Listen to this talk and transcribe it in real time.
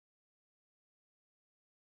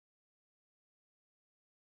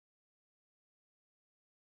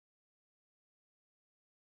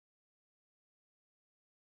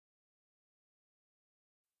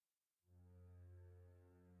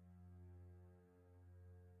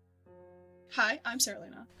Hi, I'm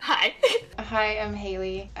Seralina. Hi. Hi, I'm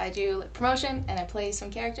Haley. I do promotion and I play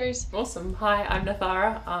some characters. Awesome. Hi, I'm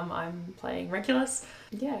Nathara. I'm playing Jegulus.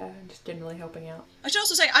 Yeah, just generally helping out. I should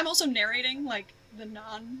also say I'm also narrating, like, the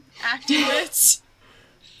non-acting bits,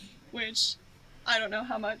 which I don't know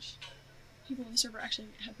how much people on the server actually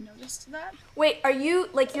have noticed that. Wait, are you,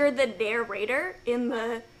 like, you're the narrator in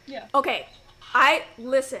the... Yeah. Okay,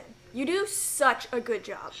 listen, you do such a good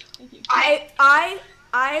job. Thank you.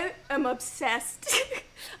 I am obsessed.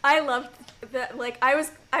 I love that, like, I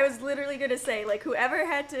was literally gonna say, like, whoever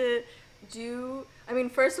had to do, I mean,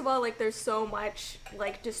 first of all, like, there's so much,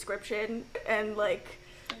 like, description and, like,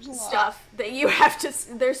 stuff that you have to,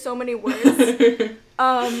 there's so many words.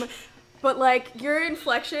 But, like, your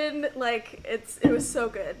inflection, like, it was so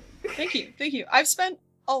good. Thank you, thank you. I've spent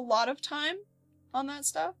a lot of time on that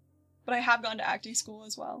stuff, but I have gone to acting school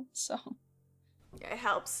as well, so. It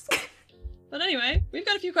helps. But anyway, we've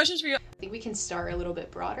got a few questions for you. I think we can start a little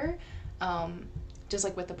bit broader, just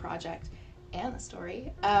like with the project and the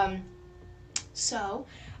story. So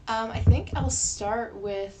I think I'll start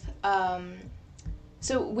with,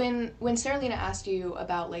 so when Seralina asked you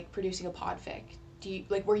about, like, producing a podfic,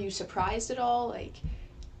 were you surprised at all? Like,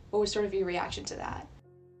 what was sort of your reaction to that?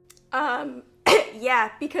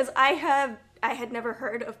 Yeah, because I had never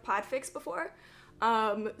heard of podfics before.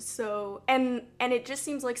 So, and it just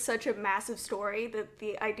seems like such a massive story that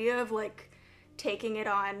the idea of, like, taking it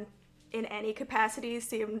on in any capacity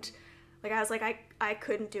seemed like, I was like, I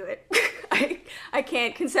couldn't do it. I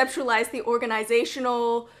can't conceptualize the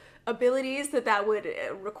organizational abilities that would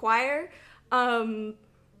require. So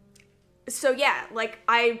yeah, like,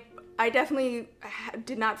 I definitely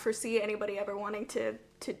did not foresee anybody ever wanting to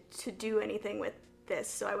do anything with this,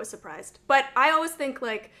 so I was surprised. But I always think,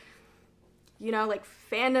 like, you know, like,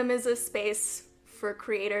 fandom is a space for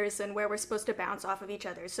creators and where we're supposed to bounce off of each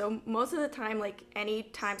other. So most of the time, like, any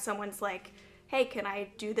time someone's like, hey, can I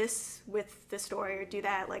do this with the story or do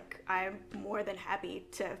that? Like, I'm more than happy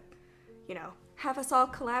to, you know, have us all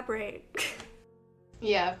collaborate.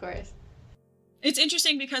 Yeah, of course. It's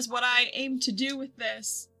interesting because what I aim to do with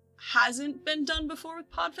this hasn't been done before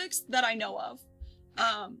with podfics that I know of.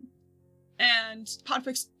 And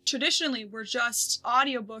podfics traditionally were just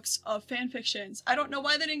audiobooks of fanfictions. I don't know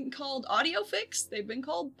why they didn't get called audiofics. They've been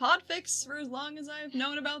called podfics for as long as I've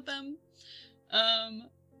known about them.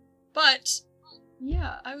 But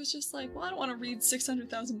yeah, I was just like, well, I don't want to read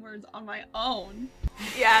 600,000 words on my own.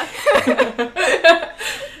 Yeah.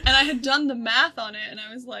 And I had done the math on it, and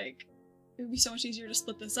I was like, it would be so much easier to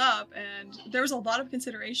split this up. And there was a lot of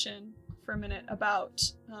consideration for a minute about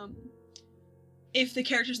if the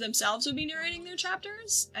characters themselves would be narrating their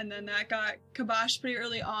chapters, and then that got kiboshed pretty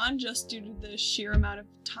early on just due to the sheer amount of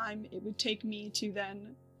time it would take me to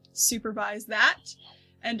then supervise that,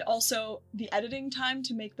 and also the editing time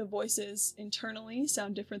to make the voices internally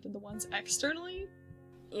sound different than the ones externally.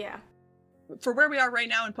 Yeah. For where we are right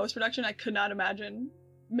now in post-production, I could not imagine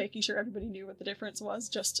making sure everybody knew what the difference was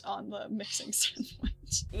just on the mixing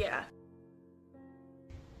standpoint. Yeah.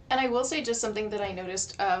 And I will say just something that I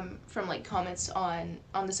noticed from, like, comments on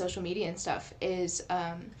the social media and stuff is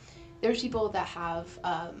there's people that have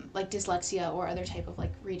like dyslexia or other type of,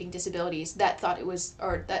 like, reading disabilities that thought it was,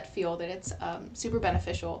 or that feel that it's super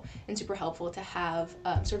beneficial and super helpful to have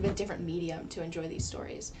sort of a different medium to enjoy these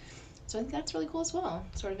stories. So I think that's really cool as well,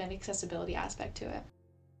 sort of an accessibility aspect to it.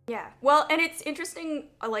 Yeah, well, and it's interesting,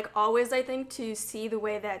 like, always, I think, to see the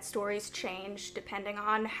way that stories change depending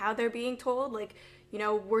on how they're being told. Like, you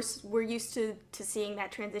know, we're used to seeing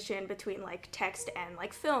that transition between, like, text and,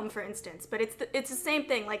 like, film, for instance. But it's the same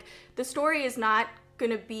thing. Like, the story is not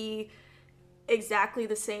gonna be exactly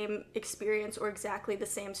the same experience or exactly the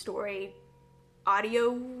same story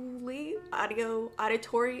auditory,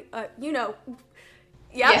 you know.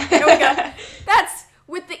 Yeah, there we go. That's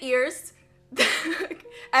with the ears.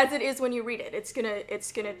 As it is when you read it, it's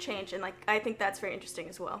gonna change, and, like, I think that's very interesting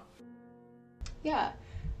as well. Yeah.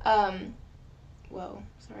 Whoa,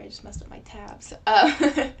 sorry, I just messed up my tabs.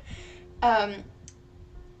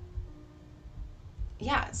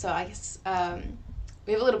 Yeah, so I guess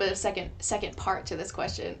we have a little bit of second part to this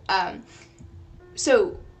question.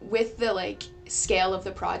 So with the, like, scale of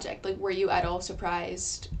the project, like, were you at all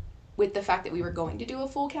surprised with the fact that we were going to do a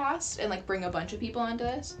full cast and, like, bring a bunch of people onto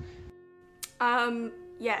this?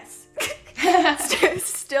 Yes.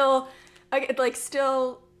 Still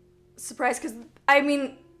surprised, because, I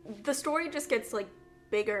mean, the story just gets, like,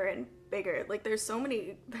 bigger and bigger. Like, there's so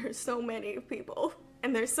many people,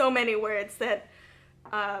 and there's so many words that,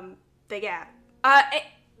 yeah. I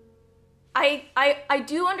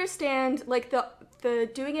do understand, like, the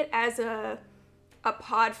doing it as a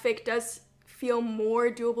podfic does feel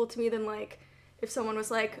more doable to me than like if someone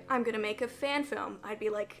was like, I'm gonna make a fan film. I'd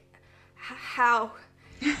be like, how?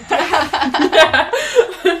 Do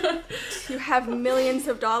you have millions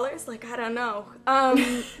of dollars? Like, I don't know.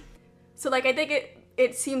 So like I think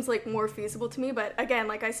it seems like more feasible to me, but again,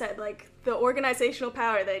 like I said, like the organizational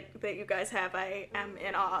power that you guys have, I am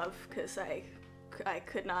in awe of, because I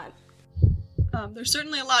could not. There's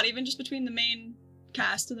certainly a lot, even just between the main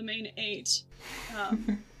cast of the main 8.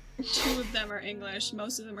 2 of them are English,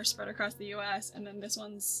 most of them are spread across the US, and then this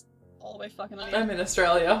one's all the way fucking on the I'm in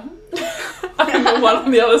Australia. I'm the one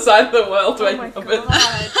on the other side of the world. Oh my god.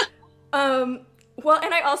 Well,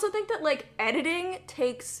 and I also think that like editing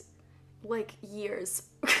takes like years.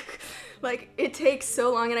 Like it takes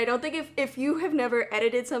so long, and I don't think if you have never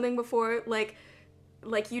edited something before, like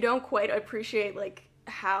you don't quite appreciate like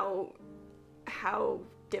how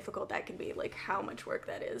difficult that can be, like how much work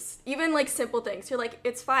that is. Even like simple things, you're like,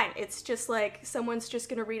 it's fine. It's just like someone's just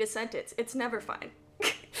gonna read a sentence. It's never fine.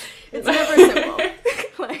 It's never simple.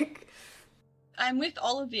 Like, I'm with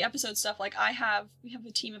all of the episode stuff. Like we have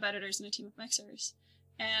a team of editors and a team of mixers.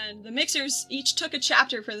 And the mixers each took a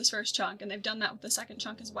chapter for this first chunk, and they've done that with the second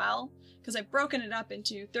chunk as well. Because I've broken it up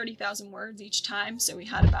into 30,000 words each time, so we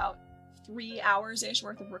had about 3 hours-ish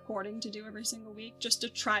worth of recording to do every single week, just to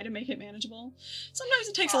try to make it manageable. Sometimes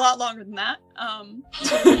it takes a lot longer than that,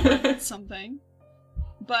 to something.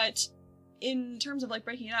 But in terms of like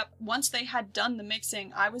breaking it up, once they had done the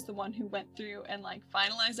mixing, I was the one who went through and like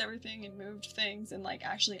finalized everything and moved things and like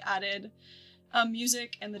actually added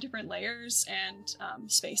music and the different layers and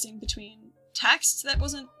spacing between text that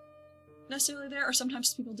wasn't necessarily there, or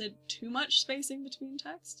sometimes people did too much spacing between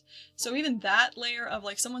text. So even that layer of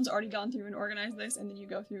like someone's already gone through and organized this, and then you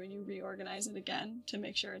go through and you reorganize it again to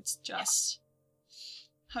make sure it's just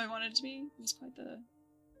how I wanted it to be, was quite the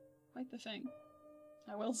thing,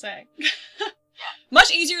 I will say.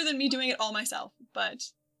 Much easier than me doing it all myself,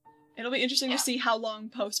 but it'll be interesting to see how long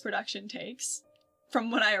post-production takes from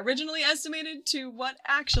what I originally estimated to what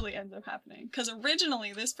actually ends up happening. Because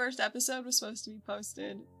originally this first episode was supposed to be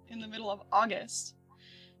posted in the middle of August,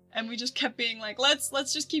 and we just kept being like, let's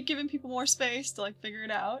just keep giving people more space to like figure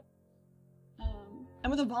it out. And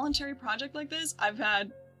with a voluntary project like this,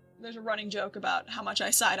 there's a running joke about how much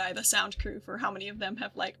I side-eye the sound crew for how many of them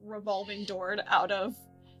have like revolving doored out of.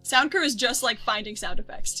 Sound crew is just like finding sound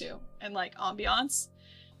effects too, and like ambiance.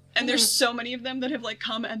 And there's so many of them that have like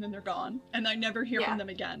come and then they're gone, and I never hear from them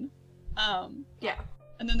again.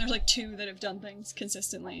 And then there's like 2 that have done things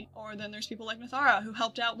consistently, or then there's people like Nathara who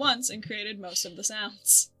helped out once and created most of the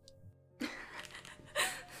sounds.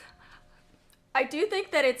 I do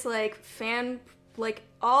think that it's like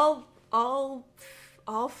all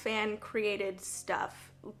fan created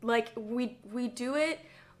stuff. Like we do it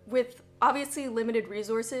with obviously limited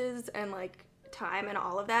resources and like time and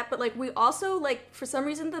all of that, but like we also like, for some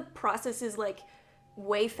reason the process is like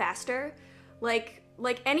way faster. Like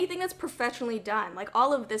anything that's professionally done, like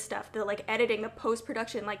all of this stuff, the like editing, the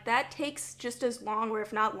post-production, like that takes just as long, or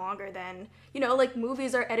if not longer than, you know, like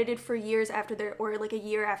movies are edited for years after or like a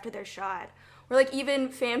year after they're shot. Or like even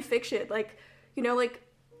fan fiction, like, you know, like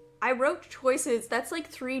I wrote Choices, that's like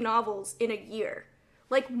 3 novels in a year.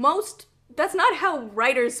 Like that's not how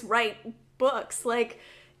writers write books. Like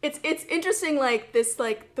it's interesting, like this,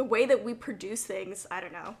 like the way that we produce things, I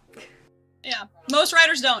don't know. Yeah, most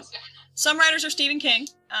writers don't. Some writers are Stephen King,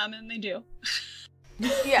 and they do.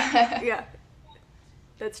 Yeah,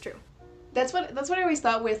 that's true. That's what I always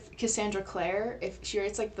thought with Cassandra Clare, if she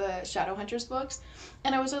writes like the Shadowhunters books,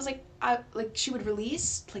 and I was always like, she would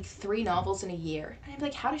release like 3 novels in a year, and I'd be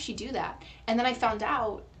like, how does she do that? And then I found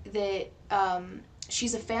out that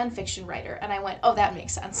she's a fan fiction writer, and I went, oh, that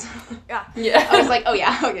makes sense. Yeah. I was like, oh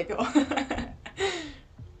yeah, okay, cool.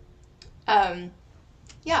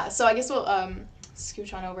 Yeah, so I guess we'll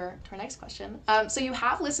scooch on over to our next question. So you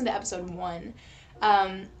have listened to episode 1.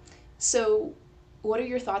 So what are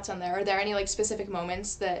your thoughts on there? Are there any like specific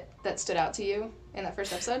moments that stood out to you in that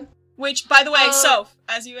first episode? Which, by the way, Soph,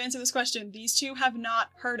 as you answer this question, these 2 have not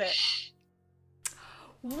heard it.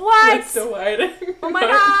 What? We're still waiting. Oh my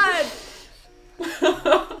god!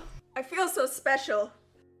 I feel so special.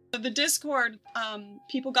 The Discord,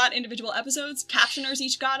 people got individual episodes. Captioners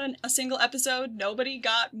each got a single episode. Nobody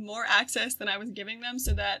got more access than I was giving them,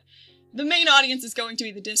 so that the main audience is going to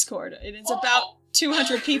be the Discord. It is about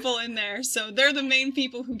 200 people in there, so they're the main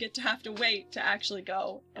people who get to have to wait to actually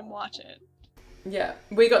go and watch it. Yeah,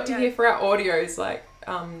 we got to hear for our audios, like,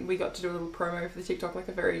 we got to do a little promo for the TikTok, like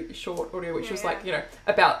a very short audio, which was like, you know,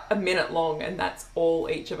 about a minute long, and that's all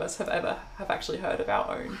each of us have actually heard of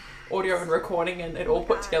our own audio and recording, and it all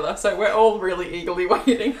put together. So we're all really eagerly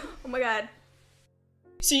waiting. Oh my god.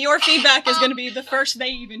 So your feedback is going to be the first they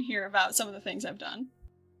even hear about some of the things I've done.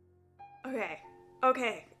 Okay.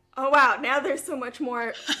 Oh wow, now there's so much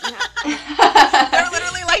more. Yeah. They're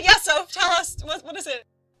literally like, yeah, so tell us, what is it?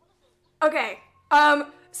 Okay,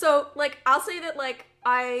 so, like, I'll say that, like,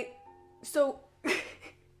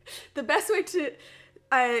 the best way to,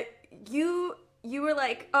 you were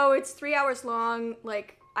like, oh, it's 3 hours long,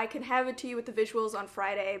 like, I can have it to you with the visuals on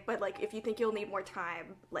Friday, but, like, if you think you'll need more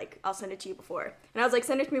time, like, I'll send it to you before. And I was like,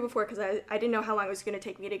 send it to me before, because I didn't know how long it was going to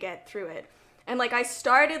take me to get through it. And, like, I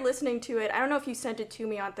started listening to it, I don't know if you sent it to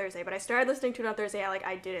me on Thursday, but I started listening to it on Thursday,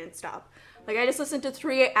 I didn't stop. Like, I just listened to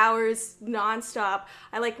 3 hours nonstop.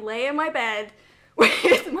 I, like, lay in my bed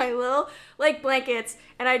with my little, like, blankets,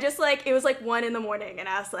 and I just, like, it was, like, 1 in the morning, and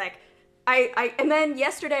I was like, and then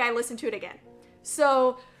yesterday I listened to it again.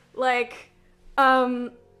 So, like, yeah,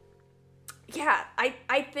 I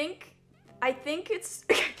think it's, I think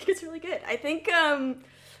it's really good. I think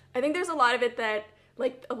there's a lot of it that,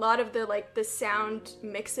 like, a lot of the, like, the sound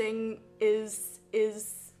mixing is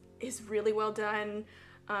really well done.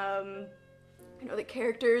 You know, the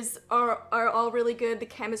characters are all really good. The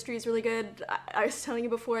chemistry is really good. I was telling you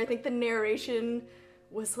before, I think the narration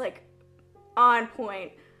was, like, on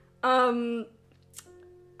point. Parts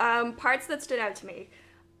that stood out to me.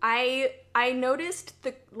 I noticed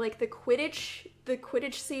the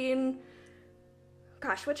Quidditch scene.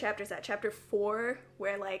 Gosh, what chapter is that? Chapter 4,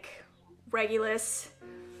 where, like, Regulus,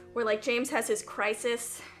 where, like, James has his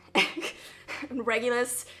crisis, and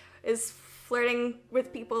Regulus is flirting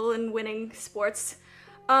with people and winning sports.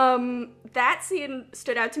 That scene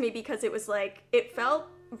stood out to me because it was, like, it felt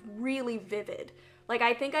really vivid. Like,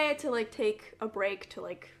 I think I had to, like, take a break to,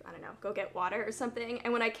 like, I don't know, go get water or something.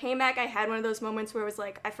 And when I came back, I had one of those moments where it was,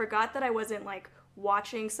 like, I forgot that I wasn't, like,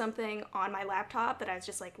 watching something on my laptop, that I was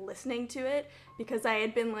just, like, listening to it, because I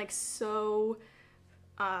had been, like, so,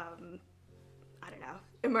 I don't know,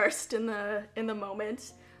 immersed in the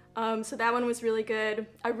moment. So that one was really good.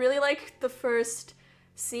 I really liked the first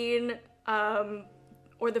scene,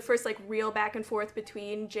 or the first, like, real back and forth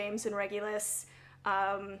between James and Regulus,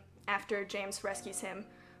 after James rescues him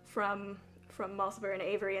from Mulciber and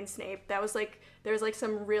Avery and Snape. That was, like, there was, like,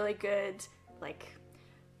 some really good, like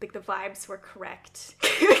the vibes were correct.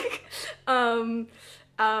 And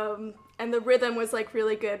the rhythm was, like,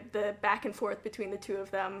 really good. The back and forth between the two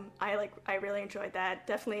of them, I really enjoyed that.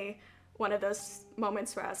 Definitely one of those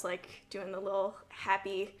moments where I was, like, doing the little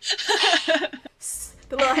happy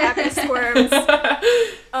squirms.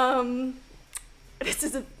 This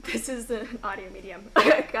is an audio medium.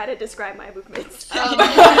 I gotta describe my movements.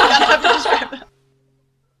 I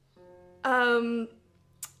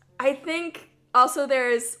think also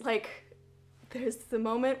there's the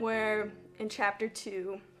moment where in chapter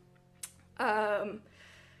 2, they're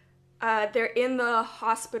in the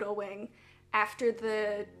hospital wing after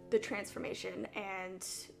the transformation, and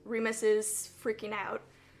Remus is freaking out,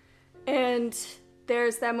 and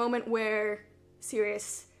there's that moment where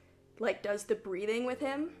Sirius, like, does the breathing with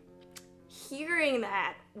him. Hearing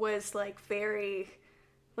that was, like, very,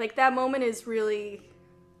 like, that moment is really,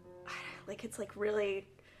 like, it's, like, really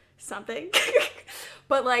something.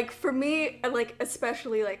 But, like, for me, like,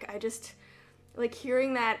 especially, like, I just, like,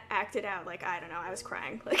 hearing that acted out, like, I don't know, I was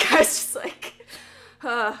crying. Like, I was just like,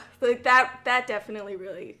 like, that definitely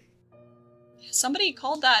really. Somebody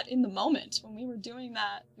called that in the moment when we were doing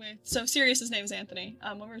that with, so Sirius's name is Anthony.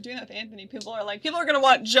 When we were doing that with Anthony, people are gonna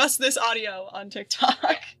want just this audio on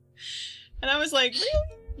TikTok. And I was like, really?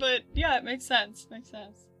 But yeah, it makes sense,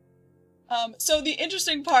 so the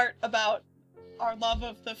interesting part about our love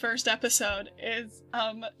of the first episode is,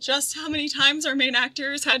 just how many times our main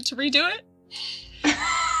actors had to redo it.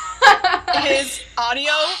 His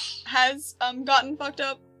audio has, gotten fucked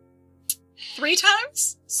up 3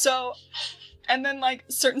 times, so, and then, like,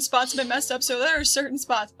 certain spots have been messed up, so there are certain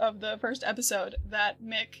spots of the first episode that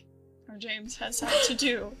Mick, or James, has had to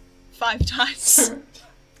do 5 times.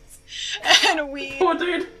 And we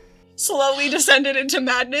slowly descended into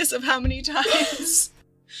madness of how many times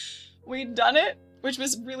we'd done it, which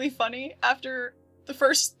was really funny after the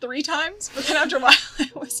first 3 times, but then after a while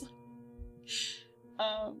it was like,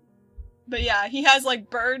 but yeah, he has, like,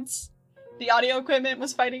 birds. The audio equipment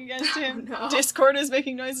was fighting against him. Oh, no. Discord is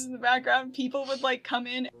making noises in the background. People would, like, come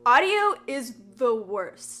in. Audio is the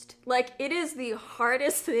worst. Like, it is the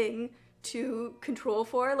hardest thing to control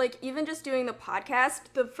for. Like, even just doing the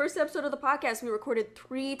podcast, the first episode of the podcast we recorded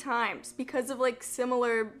 3 times because of, like,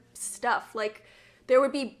 similar stuff. Like, there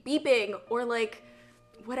would be beeping or, like,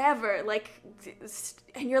 whatever, like,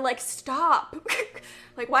 and you're like, stop.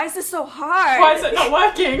 Like, why is this so hard? Why is it not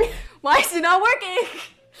working? Why is it not working?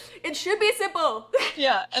 It should be simple.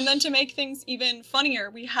 Yeah, and then to make things even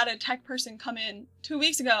funnier, we had a tech person come in 2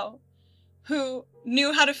 weeks ago who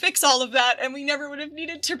knew how to fix all of that, and we never would have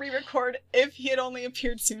needed to re-record if he had only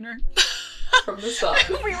appeared sooner. From the start.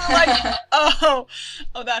 We were like, oh,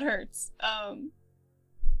 that hurts.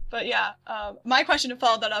 But yeah, my question to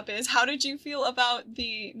follow that up is, how did you feel about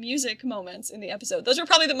the music moments in the episode? Those are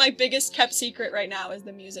probably my biggest kept secret right now, is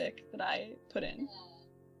the music that I put in.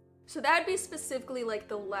 So that would be specifically like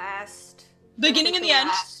the last... Beginning and the end,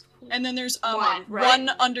 and then there's one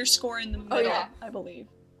underscore in the middle, I believe.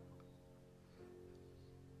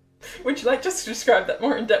 Would you like just to describe that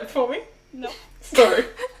more in depth for me? No. Sorry.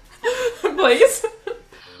 Please.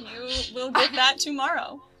 You will get that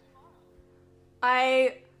tomorrow.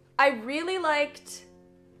 I really liked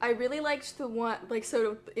the one, like, sort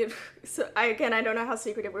of, I don't know how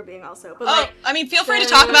secretive we're being also, but like... I mean, feel free to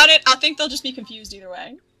talk about it. I think they'll just be confused either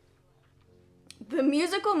way. The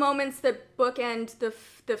musical moments that bookend the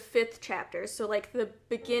 5th chapter, so like the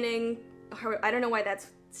beginning, I don't know why that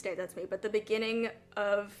stands out to me, but the beginning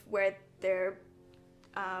of where they're,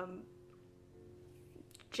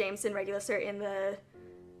 James and Regulus are in the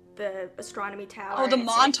astronomy tower. Oh, the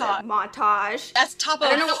montage. Like the montage. That's top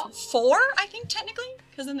of 4, I think, technically?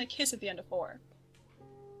 Because then they kiss at the end of 4.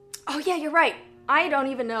 Oh, yeah, you're right. I don't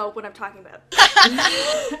even know what I'm talking about.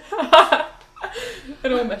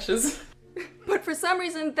 It all meshes. But for some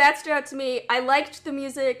reason, that stood out to me. I liked the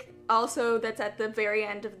music also that's at the very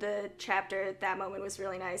end of the chapter. That moment was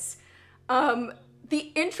really nice.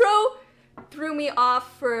 The intro threw me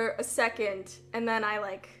off for a second, and then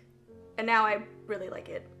and now I really like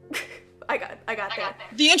it. I got that.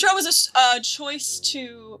 The intro was a choice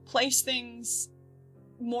to place things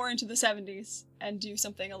more into the 70s and do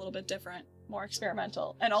something a little bit different, more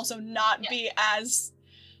experimental, and also not be as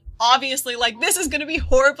obviously like, this is going to be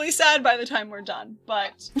horribly sad by the time we're done,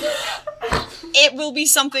 but it will be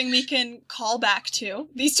something we can call back to.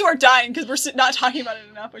 These two are dying because we're not talking about it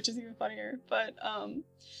enough, which is even funnier, but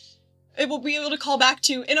it will be able to call back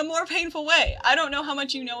to in a more painful way. I don't know how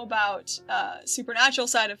much you know about supernatural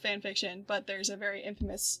side of fanfiction, but there's a very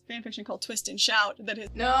infamous fanfiction called Twist and Shout that has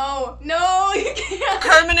No, you can't.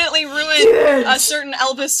 permanently ruined a certain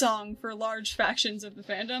Elvis song for large factions of the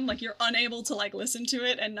fandom. Like, you're unable to like listen to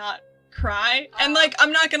it and not cry. And like,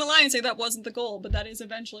 I'm not gonna lie and say that wasn't the goal, but that is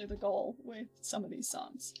eventually the goal with some of these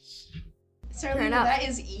songs. Seralina, that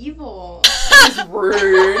is evil. That is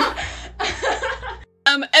rude.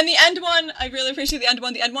 And the end one, I really appreciate the end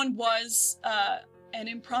one. The end one was an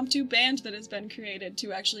impromptu band that has been created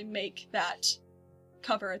to actually make that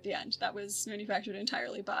cover at the end. That was manufactured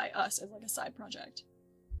entirely by us as like a side project.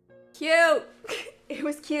 Cute! It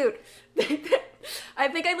was cute. I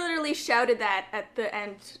think I literally shouted that at the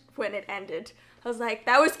end when it ended. I was like,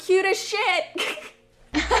 that was cute as shit!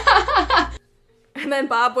 And then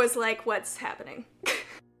Bob was like, what's happening?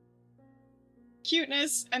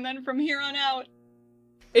 Cuteness, and then from here on out,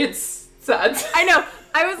 it's sad. I know.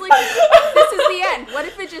 I was like, this is the end. What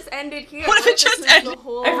if it just ended here? What if it just ended?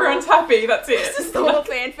 Everyone's happy, that's it. This is the whole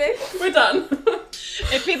fanfic. We're done.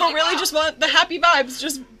 If people really just want the happy vibes,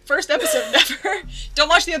 just first episode, never. Don't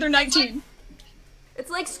watch the other 19. It's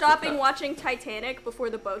like stopping watching Titanic before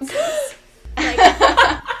the boat sinks. Like,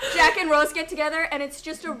 Jack and Rose get together and it's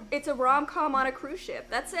just a rom-com on a cruise ship.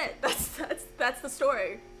 That's it. That's the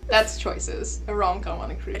story. That's choices. A rom-com on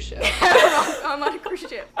a cruise ship. A rom-com on a cruise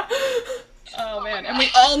ship. Oh man, and we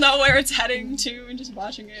all know where it's heading to and just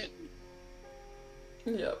watching it.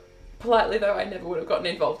 Yep. Politely though, I never would have gotten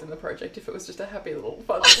involved in the project if it was just a happy little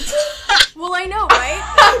fun. Well, I know, right?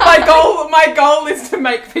 my goal is to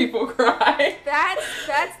make people cry. That's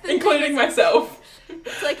the including thing. myself.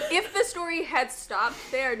 It's like, if the story had stopped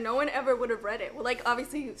there, no one ever would have read it. Well, like,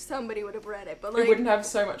 obviously somebody would have read it, but like... It wouldn't have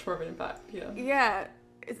so much more of an impact, yeah. Yeah.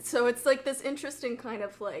 So it's like this interesting kind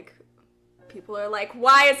of like, people are like,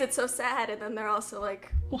 why is it so sad? And then they're also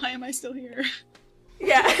like, why am I still here?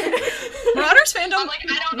 Yeah. Marauders fandom, like,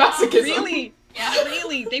 I don't know. Masochism.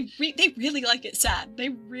 Really, they really like it sad. They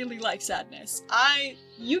really like sadness.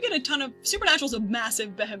 You get a ton of, Supernatural's a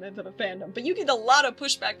massive behemoth of a fandom, but you get a lot of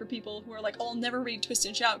pushback for people who are like, oh, I'll never read Twist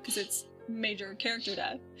and Shout because it's major character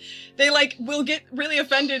death. They like will get really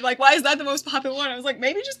offended, like, why is that the most popular one? I was like,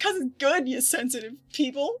 maybe just because it's good, you sensitive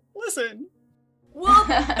people. Listen. Well,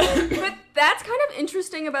 but that's kind of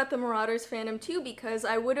interesting about the Marauders fandom too, because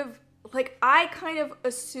I would have, like, I kind of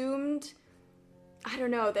assumed, I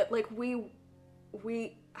don't know, that like we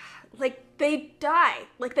like, they die.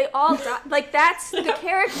 Like, they all die. Like, that's the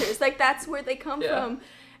characters. Like, that's where they come from.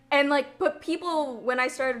 And, like, but people, when I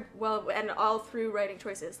started, well, and all through writing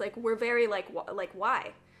choices, like, were very, like,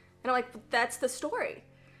 why? And I'm like, that's the story.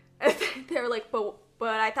 And they were like, but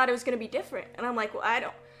I thought it was going to be different. And I'm like, well, I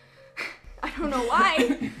don't know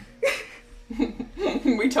why.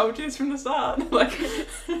 We told you this from the start. Like,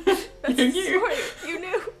 That's you the knew. story. You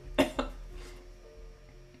knew.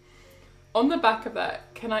 On the back of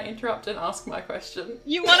that, can I interrupt and ask my question?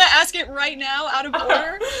 You want to ask it right now, out of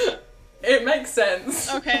order? It makes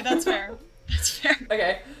sense. Okay, that's fair. That's fair.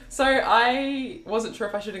 Okay, so I wasn't sure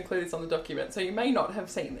if I should include this on the document, so you may not have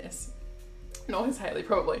seen this. Nor has Hayley,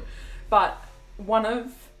 probably. But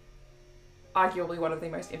arguably one of the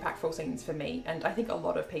most impactful scenes for me, and I think a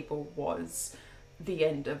lot of people, was the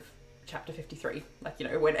end of chapter 53. Like, you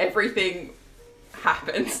know, when everything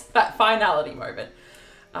happens, that finality moment.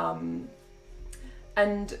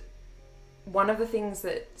 And one of the things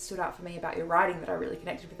that stood out for me about your writing that I really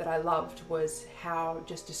connected with, that I loved, was how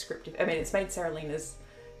just descriptive. I mean, it's made Seralina's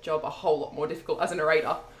job a whole lot more difficult as a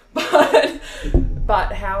narrator,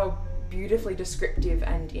 but how beautifully descriptive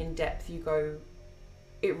and in depth you go.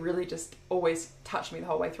 It really just always touched me the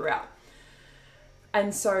whole way throughout.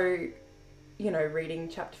 And so, you know, reading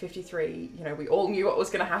chapter 53, you know, we all knew what was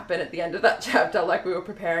going to happen at the end of that chapter, like we were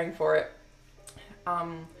preparing for it.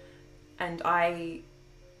 And I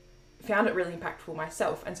found it really impactful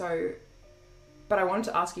myself. And so, but I wanted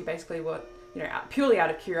to ask you basically what, you know, purely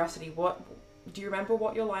out of curiosity, what do you remember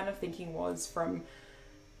what your line of thinking was from,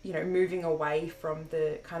 you know, moving away from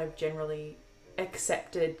the kind of generally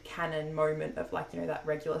accepted canon moment of, like, you know, that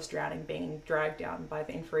Regulus drowning, being dragged down by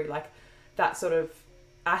the inferi, like that sort of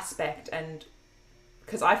aspect? And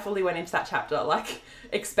because I fully went into that chapter like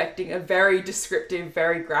expecting a very descriptive,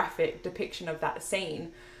 very graphic depiction of that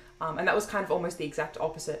scene, and that was kind of almost the exact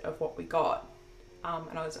opposite of what we got.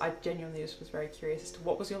 And I genuinely just was very curious as to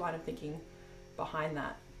what was your line of thinking behind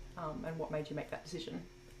that, and what made you make that decision?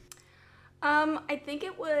 I think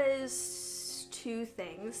it was two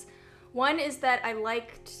things. One is that I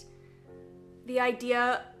liked the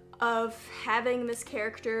idea of having this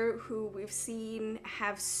character who we've seen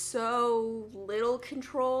have so little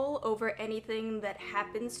control over anything that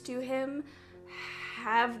happens to him,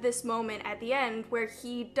 have this moment at the end where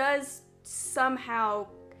he does somehow,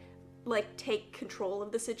 like, take control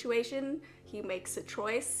of the situation. He makes a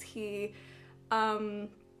choice. He,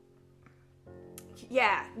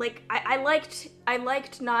 yeah, like, I liked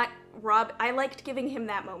giving him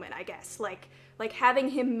that moment, I guess. Like having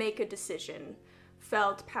him make a decision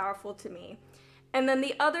felt powerful to me. And then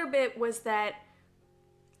the other bit was that,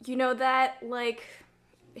 you know, that, like,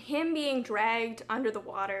 him being dragged under the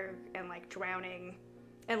water and, like, drowning,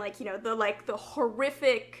 and, like, you know, the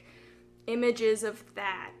horrific images of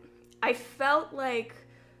that, I felt like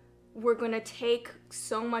we're gonna take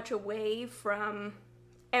so much away from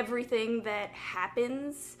everything that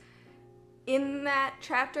happens in that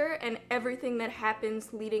chapter and everything that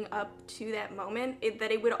happens leading up to that moment,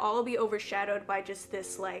 that it would all be overshadowed by just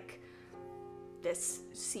this, like, this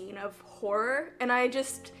scene of horror. And I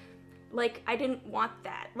just, like, I didn't want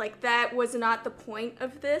that. Like, that was not the point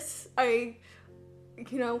of this.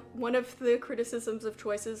 You know, one of the criticisms of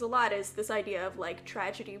Choices a lot is this idea of, like,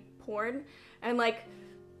 tragedy porn, and, like,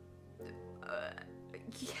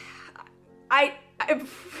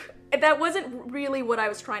 that wasn't really what I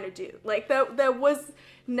was trying to do. Like, that was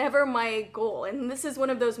never my goal. And this is one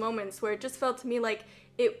of those moments where it just felt to me like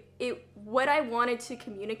what I wanted to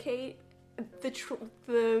communicate,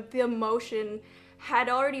 the emotion had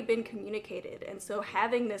already been communicated. And so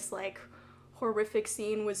having this, like, horrific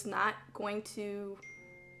scene was not going to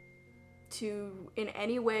in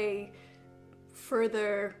any way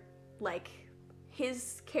further, like,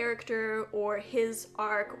 his character or his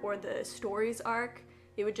arc or the story's arc.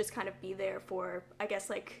 It would just kind of be there for, I guess,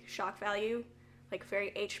 like, shock value, like,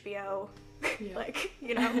 very HBO, yeah. Like,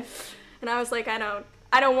 you know. And I was like, I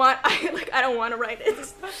don't want to write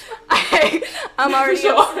it. I'm already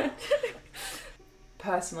sure.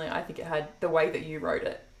 Personally, I think the way that you wrote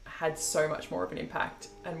it had so much more of an impact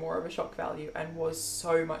and more of a shock value, and was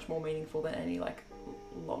so much more meaningful than any, like,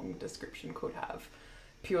 long description could have,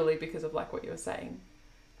 purely because of, like, what you were saying,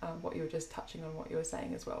 what you were just touching on, what you were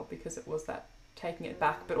saying as well, because it was that taking it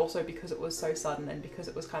back, but also because it was so sudden, and because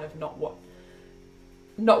it was kind of not what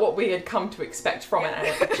we had come to expect from it, and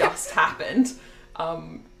it just happened.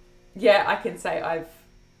 Yeah, I can say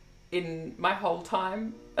in my whole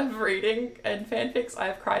time of reading and fanfics, I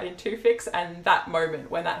have cried in 2 fics, and that moment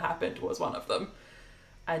when that happened was one of them.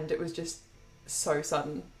 And it was just so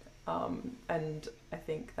sudden. And I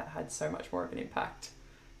think that had so much more of an impact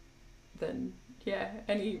than, yeah,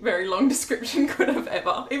 any very long description could have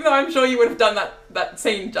ever. Even though I'm sure you would have done that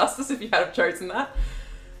scene justice if you had have chosen that.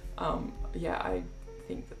 Yeah, I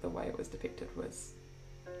think that the way it was depicted was,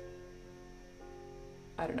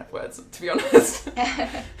 I don't have words, to be honest.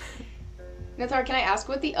 Nathara, can I ask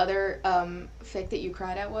what the other fic that you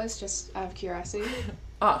cried at was, just out of curiosity?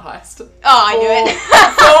 Art Heist. Oh, I knew it.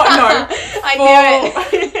 I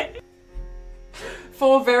knew it.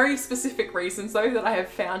 For very specific reasons, though, that I have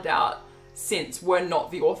found out since were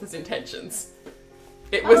not the author's intentions.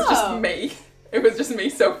 It was just me. It was just me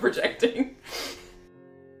self-projecting.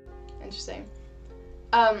 Interesting.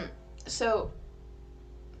 So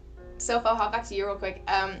Soph, I'll hop back to you real quick.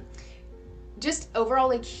 Just overall,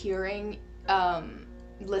 like, hearing,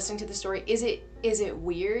 listening to the story, is it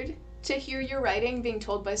weird to hear your writing being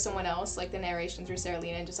told by someone else, like the narration through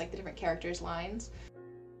Seralina and just like the different characters' lines?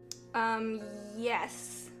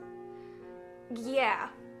 Yes. Yeah.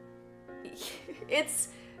 It's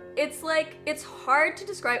like, it's hard to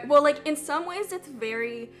describe. Well, like, in some ways it's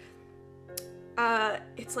very,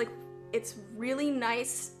 it's like, it's really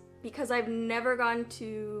nice because I've never gotten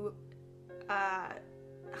to,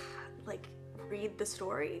 like, read the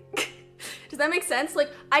story. Does that make sense?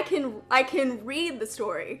 Like, I can read the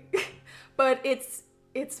story, but it's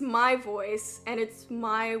my voice and it's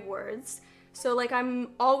my words. So, like, I'm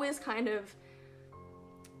always kind of,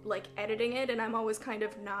 like, editing it, and I'm always kind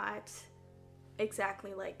of not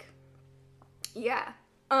exactly, like, yeah.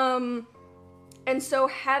 And so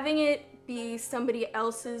having it be somebody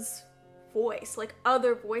else's voice, like,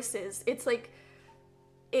 other voices, it's like,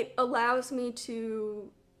 it allows me to,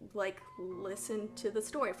 like, listen to the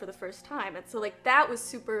story for the first time. And so, like, that was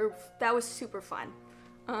super fun.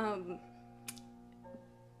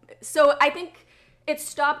 So I think it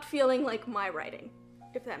stopped feeling like my writing,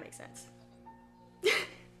 if that makes sense.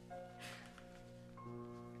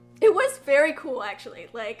 It was very cool, actually.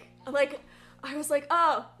 Like, I was like,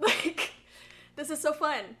 oh, like, this is so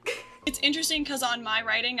fun. It's interesting because on my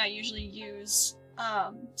writing, I usually use,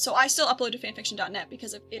 so I still upload to fanfiction.net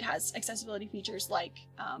because it has accessibility features like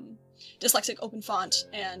dyslexic open font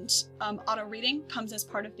and auto reading comes as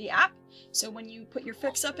part of the app. So when you put your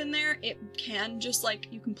fics up in there, it can just, like,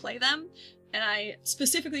 you can play them. And I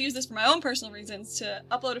specifically use this for my own personal reasons to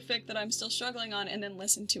upload a fic that I'm still struggling on and then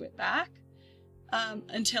listen to it back.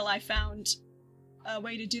 Until I found a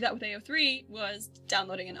way to do that with AO3 was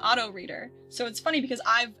downloading an auto reader. So it's funny because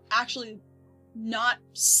I've actually not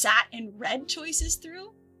sat and read choices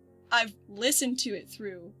through. I've listened to it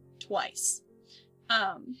through twice.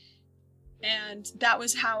 And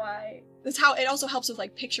that's how it also helps with,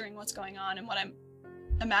 like, picturing what's going on and what I'm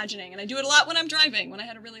imagining. And I do it a lot when I'm driving. When I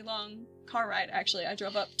had a really long car ride, actually, I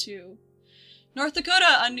drove up to North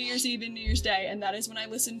Dakota on New Year's Eve and New Year's Day, and that is when I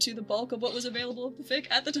listened to the bulk of what was available of the fic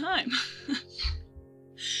at the time.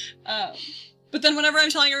 But then whenever I'm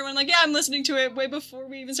telling everyone, like, yeah, I'm listening to it way before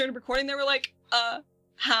we even started recording, they were like,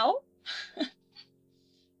 how?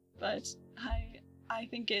 But I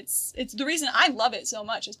think it's the reason I love it so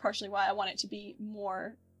much is partially why I want it to be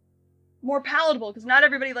more palatable, because not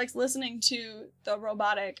everybody likes listening to the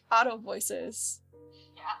robotic auto voices.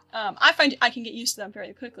 I find I can get used to them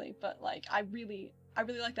fairly quickly, but, like, I really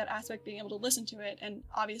like that aspect, being able to listen to it, and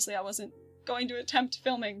obviously I wasn't going to attempt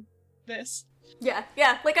filming this. Yeah,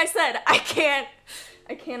 like I said, I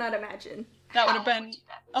cannot imagine. That would have been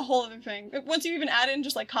a whole other thing. Once you even add in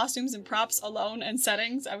just, like, costumes and props alone and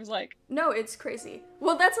settings, I was like... No, it's crazy.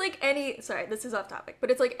 Well, that's like sorry, this is off topic,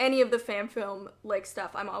 but it's like any of the fan film, like,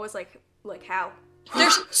 stuff, I'm always like how?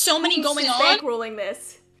 There's so many going on. Bankrolling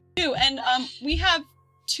this. And we have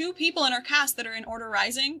 2 people in our cast that are in Order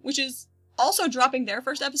Rising, which is also dropping their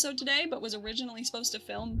first episode today, but was originally supposed to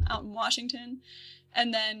film out in Washington.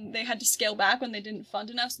 And then they had to scale back when they didn't fund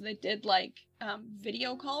enough, so they did, like,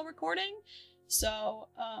 video call recording. So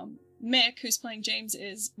Mick, who's playing James,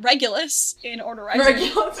 is Regulus in Order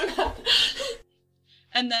Rising.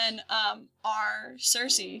 And then our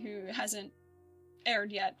Cersei, who hasn't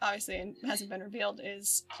aired yet, obviously, and hasn't been revealed,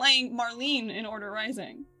 is playing Marlene in Order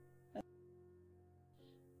Rising.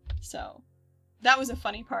 So that was a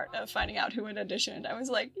funny part of finding out who had auditioned. I was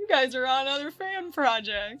like, you guys are on other fan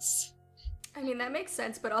projects. I mean, that makes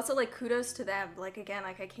sense, but also, like, kudos to them. Like, again,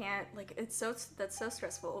 like, I can't, like, that's so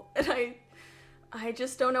stressful. And I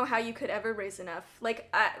just don't know how you could ever raise enough.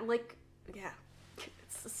 Like, yeah,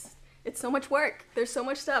 it's so much work. There's so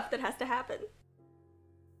much stuff that has to happen.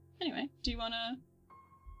 Anyway, do you want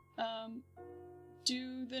to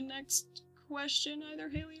do the next question, either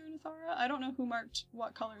Haley or Nathara? I don't know who marked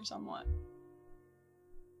what colors on what.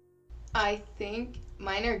 I think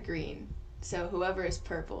mine are green, so whoever is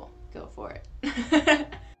purple, go for it.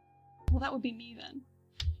 Well, that would be me then.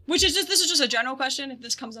 This is just a general question. If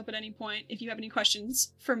this comes up at any point, if you have any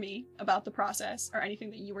questions for me about the process or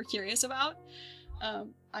anything that you were curious about,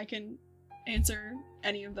 I can answer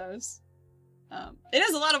any of those. It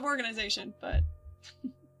is a lot of organization, but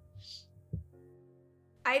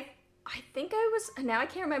I think I was, now I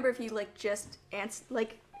can't remember if you like just answered,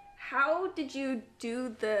 like, how did you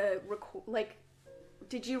do the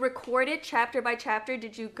did you record it chapter by chapter?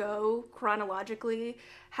 Did you go chronologically?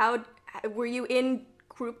 How were you in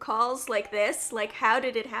group calls like this? Like, how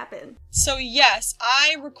did it happen? So yes,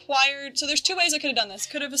 so there's two ways I could have done this.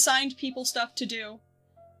 Could have assigned people stuff to do,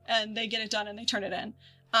 and they get it done and they turn it in.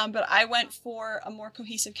 But I went for a more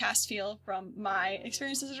cohesive cast feel from my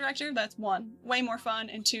experience as a director. That's one, way more fun,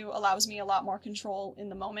 and two, allows me a lot more control in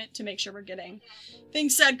the moment to make sure we're getting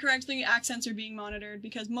things said correctly, accents are being monitored,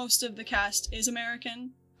 because most of the cast is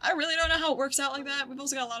American. I really don't know how it works out like that. We've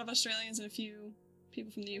also got a lot of Australians and a few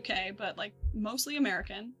people from the UK, but like mostly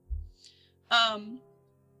American.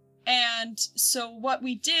 And so what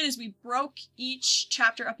we did is we broke each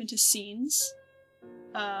chapter up into scenes.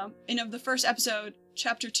 And of the first episode,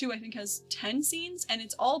 chapter 2 I think has 10 scenes, and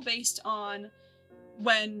it's all based on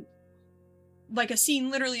when like a scene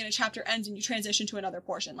literally in a chapter ends and you transition to another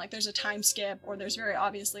portion. Like there's a time skip, or there's very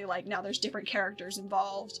obviously like now there's different characters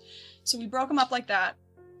involved. So we broke them up like that.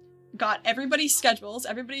 Got everybody's schedules.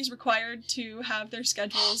 Everybody's required to have their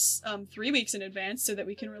schedules 3 weeks in advance so that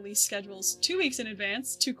we can release schedules 2 weeks in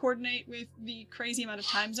advance to coordinate with the crazy amount of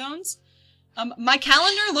time zones. My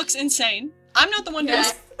calendar looks insane. I'm not the one doing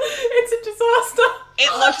it. It's a disaster.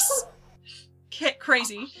 It looks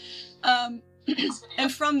crazy.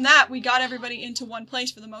 And from that, we got everybody into one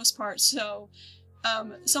place for the most part. So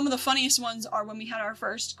some of the funniest ones are when we had our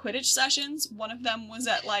first Quidditch sessions. One of them was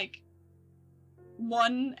at like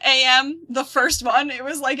 1 a.m. The first one, it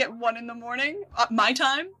was like at 1 in the morning, my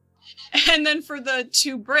time. And then for the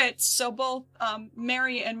two Brits, so both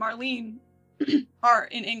Mary and Marlene are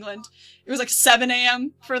in England, it was like 7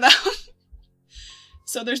 a.m. for them.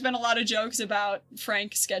 So there's been a lot of jokes about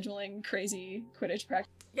Frank scheduling crazy Quidditch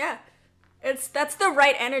practice. Yeah, that's the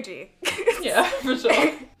right energy. Yeah, for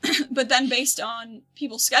sure. But then based on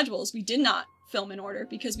people's schedules, we did not film in order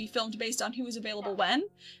because we filmed based on who was available when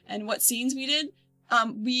and what scenes we did.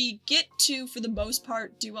 We get to, for the most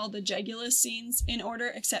part, do all the Jegulus scenes in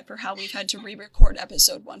order, except for how we've had to re-record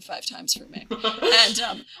episode 1 5 times for me.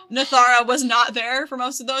 And Nathara was not there for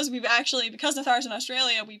most of those. We've actually, because Nathara's in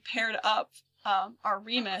Australia, we paired up our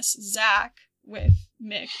Remus, Zach, with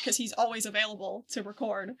Mick, because he's always available to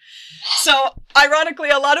record. So,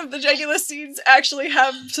 ironically, a lot of the Jegulus scenes actually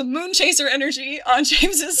have some Moonchaser energy on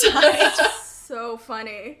James's side. So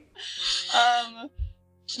funny.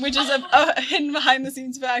 Which is a hidden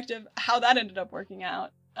behind-the-scenes fact of how that ended up working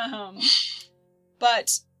out.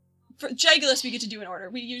 But for Jegulus, we get to do in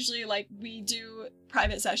order. We usually, we do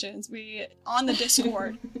private sessions. On the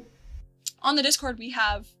Discord, we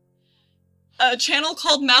have a channel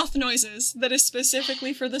called Mouth Noises that is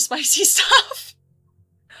specifically for the spicy stuff.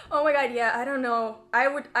 Oh my god, yeah, I don't know. I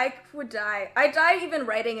would die. I'd die even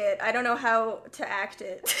writing it. I don't know how to act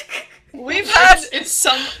it. We've had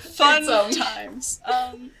some fun times.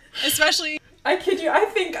 Especially... I kid you, I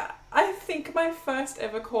think my first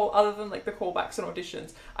ever call, other than the callbacks and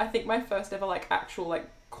auditions, I think my first ever actual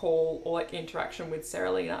call or interaction with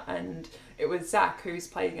Seralina, and it was Zach who's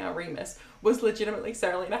playing our Remus, was legitimately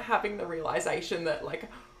Seralina having the realization that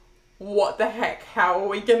what the heck, how are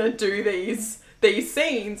we gonna do these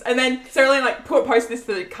scenes? And then Seralina posted this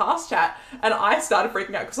to the cast chat, and I started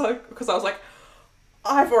freaking out because I was like,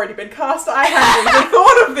 I've already been cast, I haven't even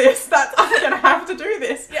thought of this, I'm gonna have to do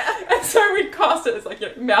this. Yeah. And so we cast it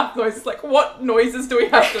as mouth noises, what noises do we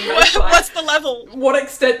have to make? What's the level? What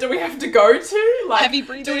extent do we have to go to? Heavy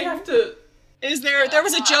breathing? Do we have to... There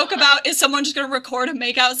was a joke about, is someone just gonna record a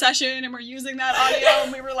makeout session and we're using that audio?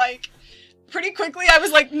 And we were pretty quickly I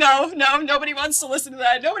was no, nobody wants to listen to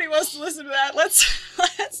that. Nobody wants to listen to that.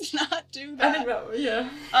 Let's not do that. I think that, yeah.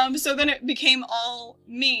 So then it became all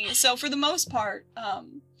me. So for the most part,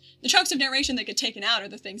 the chunks of narration that get taken out are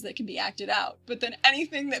the things that can be acted out. But then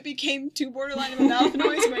anything that became too borderline of a mouth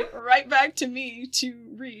noise went right back to me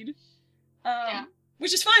to read.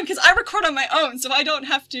 Which is fine, because I record on my own, so I don't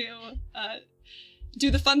have to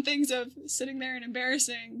do the fun things of sitting there and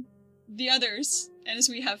embarrassing the others as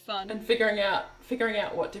we have fun. And figuring out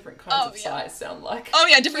what different kinds of sighs sound like. Oh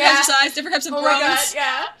yeah, different kinds of sighs, different types of groans. My God,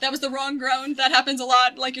 yeah. That was the wrong groan. That happens a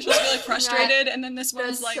lot. You're supposed to be frustrated, and then this one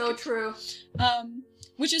was That's so true.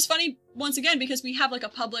 Which is funny, once again, because we have a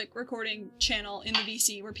public recording channel in the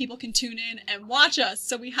VC where people can tune in and watch us,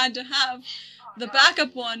 so we had to have the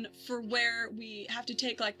backup one for where we have to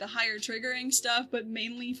take the higher triggering stuff, but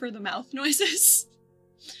mainly for the mouth noises.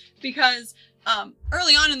 Because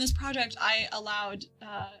early on in this project, I allowed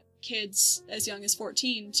kids as young as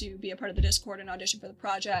 14 to be a part of the Discord and audition for the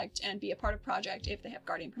project and be a part of project if they have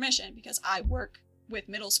guardian permission, because I work with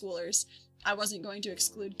middle schoolers. I wasn't going to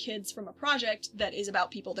exclude kids from a project that is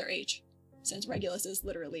about people their age, since Regulus is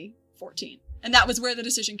literally 14. And that was where the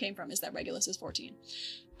decision came from, is that Regulus is 14.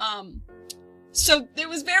 So it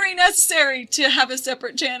was very necessary to have a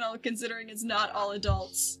separate channel, considering it's not all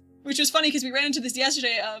adults. Which was funny, because we ran into this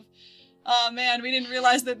yesterday of, oh man, we didn't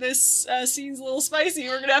realize that this scene's a little spicy.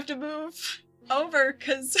 We're gonna have to move over,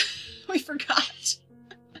 because we forgot.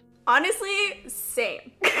 Honestly,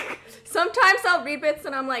 same. Sometimes I'll read bits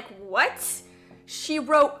and I'm like, what?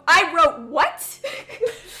 I wrote what?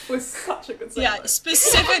 It was such a good segment. Yeah,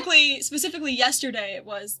 specifically yesterday it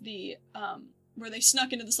was the, where they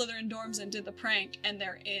snuck into the Slytherin dorms and did the prank, and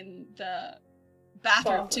they're in the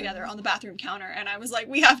bathroom together on the bathroom counter, and I was like,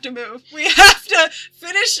 we have to move. We have to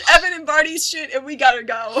finish Evan and Barty's shit, and we gotta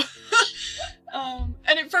go.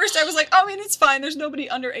 And at first I was like, oh, I mean, it's fine. There's nobody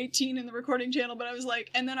under 18 in the recording channel, but I was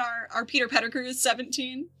like, and then our Peter Pettigrew is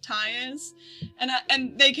 17, Ty is,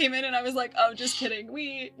 and they came in, and I was like, oh, just kidding.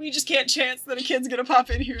 We just can't chance that a kid's gonna pop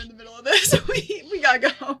in here in the middle of this. we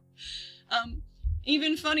gotta go.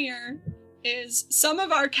 Even funnier is some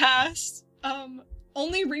of our cast,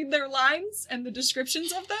 only read their lines and the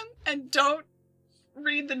descriptions of them and don't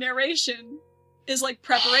read the narration is like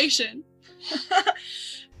preparation.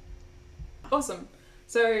 Awesome.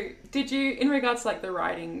 So did you, in regards to like the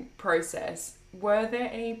writing process, were there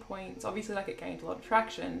any points, obviously like it gained a lot of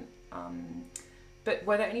traction, but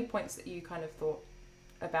were there any points that you kind of thought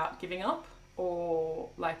about giving up, or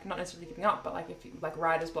like not necessarily giving up, but like if you, like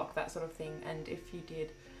writer's block, that sort of thing? And if you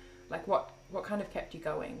did, like what kind of kept you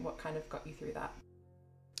going? What kind of got you through that?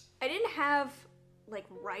 I didn't have like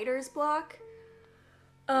writer's block,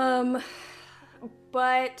 but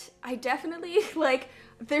I definitely like,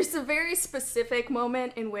 there's a very specific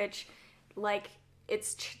moment in which like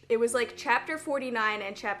it was like chapter 49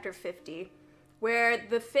 and chapter 50 where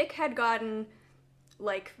the fic had gotten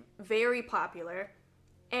like very popular,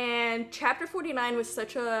 and chapter 49 was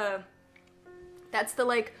such a, that's the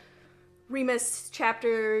like Remus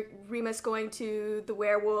chapter, Remus going to the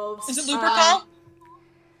werewolves. Is it Lupercal?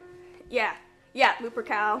 Yeah,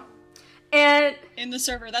 Lupercal. And in the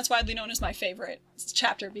server, that's widely known as my favorite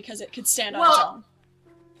chapter because it could stand on its own.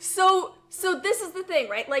 So this is the thing,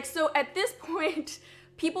 right? Like, so at this point,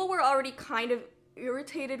 people were already kind of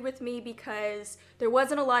irritated with me because there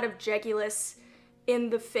wasn't a lot of Jegulus in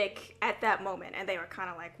the fic at that moment, and they were kind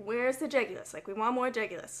of like, where's the Jegulus? Like, we want more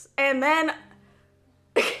Jegulus. And then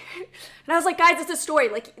and I was like, guys, it's a story.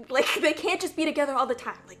 Like they can't just be together all the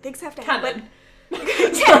time. Like, things have to happen. Also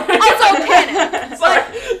canon. Sorry,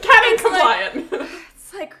 Canon compliant. Like,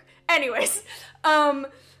 it's like, anyways.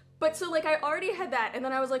 But so like I already had that, and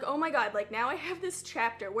then I was like, oh my god, like now I have this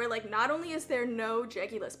chapter where like not only is there no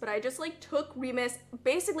Jegulus, but I just like took Remus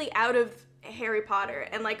basically out of Harry Potter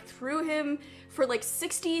and like threw him for like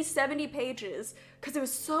 60, 70 pages because it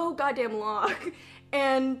was so goddamn long.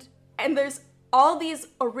 And there's all these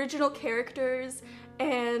original characters,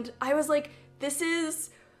 and I was like, this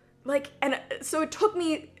is like, and so it took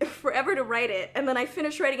me forever to write it, and then I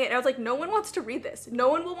finished writing it, and I was like, no one wants to read this. No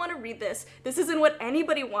one will want to read this. This isn't what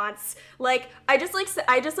anybody wants. Like, and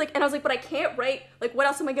I was like, but I can't write, like, what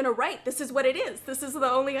else am I gonna write? This is what it is. This is the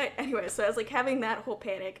only, anyway, so I was like having that whole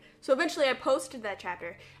panic. So eventually I posted that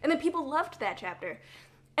chapter, and then people loved that chapter.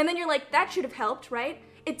 And then you're like, that should have helped, right?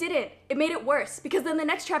 It didn't. It made it worse, because then the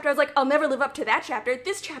next chapter I was like, I'll never live up to that chapter.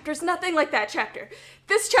 This chapter's nothing like that chapter.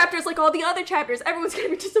 This chapter's like all the other chapters. Everyone's gonna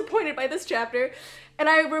be disappointed by this chapter. And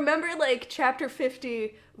I remember like chapter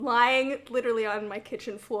 50 lying literally on my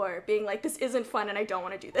kitchen floor being like, this isn't fun and I don't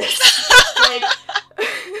want to do this.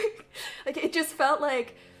 Like it just felt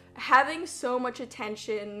like having so much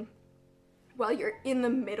attention while you're in the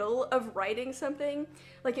middle of writing something,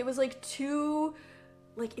 like it was like too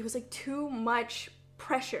much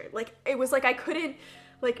pressure. Like it was like I couldn't,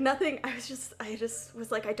 like nothing, I just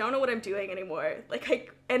was like, I don't know what I'm doing anymore. Like I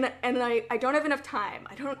don't have enough time.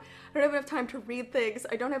 I don't have enough time to read things.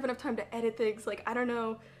 I don't have enough time to edit things. Like I don't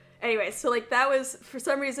know. Anyway, so like that was, for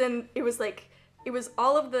some reason, it was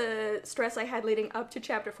all of the stress I had leading up to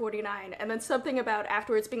chapter 49, and then something about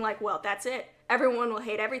afterwards being like, well, that's it. Everyone will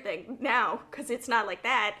hate everything now because it's not like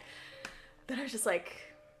that. Then I was just like,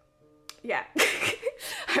 yeah.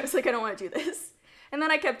 I was like, I don't want to do this. And then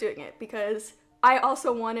I kept doing it because I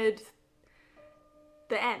also wanted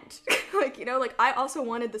the end. Like, you know, like I also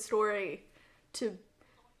wanted the story to,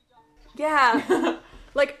 yeah.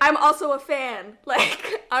 Like I'm also a fan.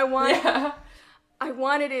 Like I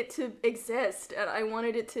wanted it to exist, and I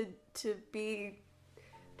wanted it to be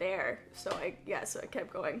there. So I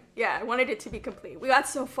kept going. Yeah, I wanted it to be complete. We got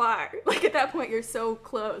so far. Like, at that point, you're so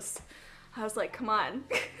close. I was like, come on.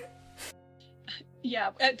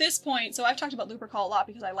 Yeah, at this point, so I've talked about Lupercal a lot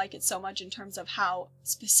because I like it so much in terms of how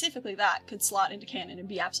specifically that could slot into canon and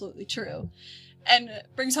be absolutely true. And it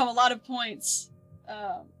brings home a lot of points,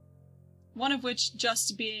 one of which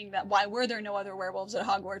just being that why were there no other werewolves at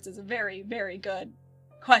Hogwarts is a very, very good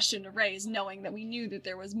question to raise, knowing that we knew that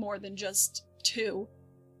there was more than just two.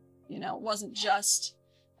 You know, it wasn't just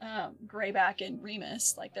Greyback and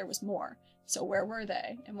Remus, like there was more. So where were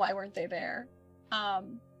they and why weren't they there?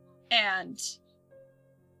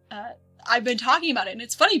 I've been talking about it, and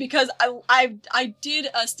it's funny because I did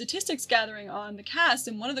a statistics gathering on the cast,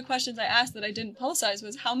 and one of the questions I asked that I didn't publicize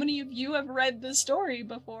was, how many of you have read this story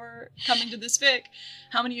before coming to this fic?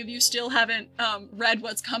 How many of you still haven't read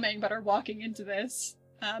what's coming but are walking into this?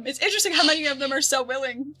 It's interesting how many of them are so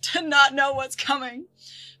willing to not know what's coming,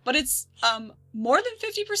 but it's more than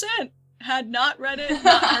 50% had not read it,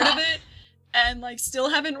 not heard of it, and like still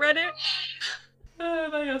haven't read it. They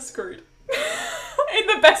are screwed. In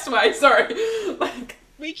the best way, sorry. Like,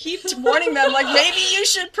 we keep warning them, like, maybe you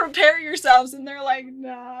should prepare yourselves, and they're like,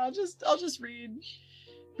 nah, I'll just read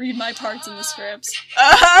my parts in the scripts.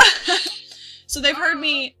 So they've heard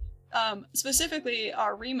me, specifically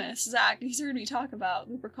our Remus, Zach, he's heard me talk about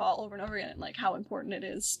Lupercal over and over again, and like how important it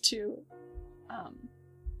is to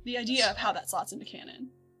the idea of how that slots into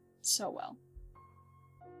canon so well.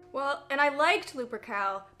 Well, and I liked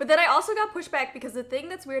Lupercal, but then I also got pushed back because the thing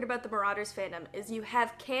that's weird about the Marauders fandom is you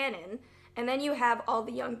have canon, and then you have all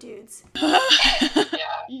the young dudes.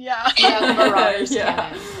 Yeah. The Marauders Yeah.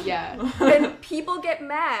 canon. Yeah. And people get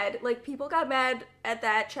mad. Like, people got mad at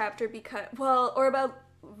that chapter because, well, or about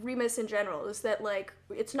Remus in general, is that, like,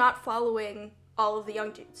 it's not following all of the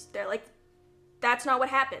young dudes. They're like, that's not what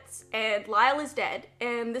happens. And Lyle is dead,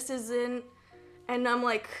 and this isn't, and I'm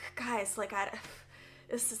like, guys, like,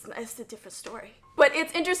 it's a different story. But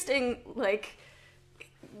it's interesting, like,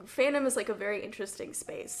 fandom is like a very interesting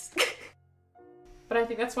space. but I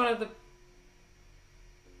think that's one of the...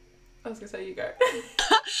 I was gonna say, you go.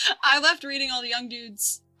 I left reading all the young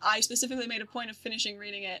dudes. I specifically made a point of finishing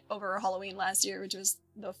reading it over Halloween last year, which was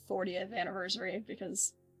the 40th anniversary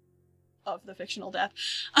because of the fictional death.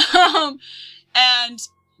 And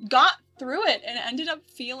got through it and ended up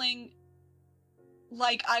feeling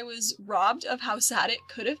like I was robbed of how sad it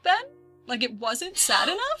could have been. Like, it wasn't sad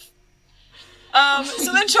enough.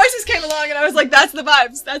 So then Choices came along and I was like, that's the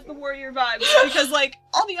vibes. That's the warrior vibes. Because, like,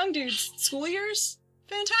 all the young dudes, school years,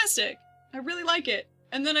 fantastic. I really like it.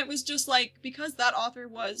 And then it was just like, because that author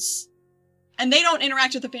was... And they don't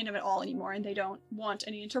interact with the fandom at all anymore, and they don't want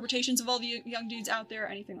any interpretations of all the young dudes out there or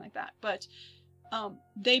anything like that. But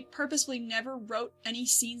they purposefully never wrote any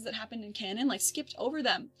scenes that happened in canon, like skipped over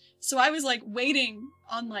them. So I was like waiting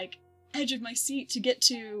on like edge of my seat to get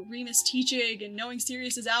to Remus teaching and knowing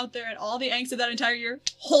Sirius is out there and all the angst of that entire year.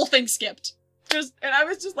 Whole thing skipped. And I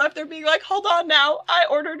was just left there being like, hold on now, I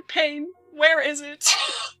ordered pain. Where is it?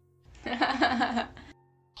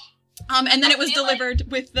 And then it was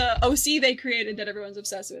delivered with the OC they created that everyone's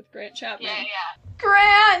obsessed with, Grant Chapman. Yeah.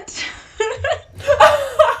 Grant!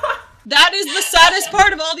 That is the saddest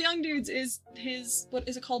part of all the young dudes, is his, what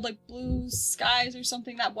is it called, like Blue Skies or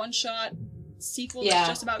something, that one-shot sequel that's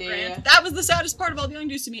just about Grant. Yeah. That was the saddest part of all the young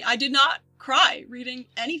dudes to me. I did not cry reading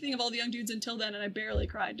anything of all the young dudes until then, and I barely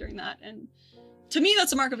cried during that. And to me,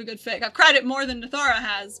 that's a mark of a good fic. I've cried it more than Nathara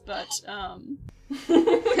has, but,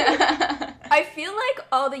 I feel like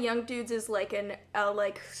all the young dudes is like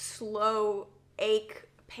like slow ache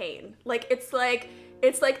pain. Like it's like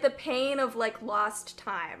the pain of like lost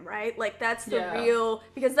time, right? Like that's the real,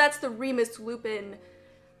 because that's the Remus Lupin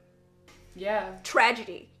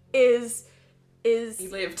tragedy is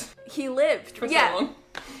he lived for so long.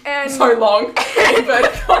 And so long.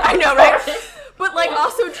 I know, right? But like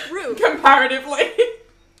also true comparatively.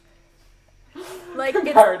 Like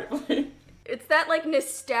comparatively. It's that like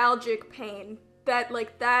nostalgic pain that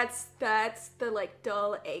like that's the like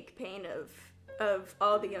dull ache pain of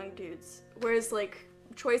all the young dudes. Whereas like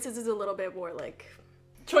Choices is a little bit more like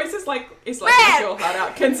Choices like is like push your heart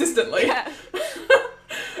out consistently. Yeah.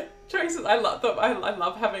 Choices, I love them. I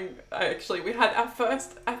love having. Actually, we had our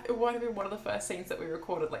first. It might have been one of the first scenes that we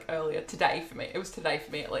recorded like earlier today for me. It was today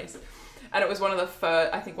for me at least, and it was one of the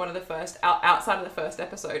first. I think one of the first outside of the first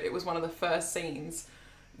episode. It was one of the first scenes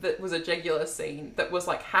that was a Jegulus scene that was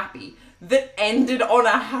like happy, that ended on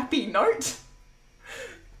a happy note.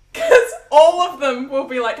 Because all of them will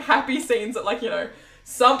be like happy scenes that like, you know,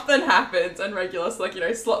 something happens and Regulus like, you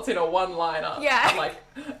know, slots in a one-liner. Yeah.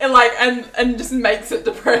 And just makes it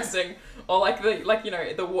depressing Or like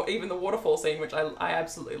even the waterfall scene, which I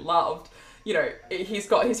absolutely loved. You know, he's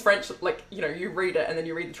got his French, like, you know, you read it and then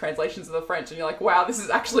you read the translations of the French and you're like, wow, this is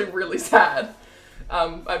actually really sad.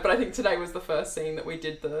 But I think today was the first scene that we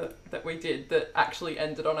did that actually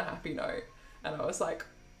ended on a happy note. And I was like,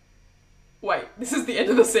 wait, this is the end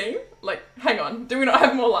of the scene? Like, hang on, do we not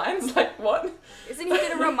have more lines? Like, what? Isn't he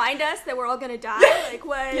gonna remind us that we're all gonna die? Like,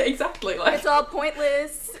 what? Yeah, exactly. Like, it's all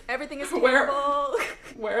pointless. Everything is terrible.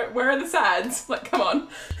 Where are the sads? Like, come on.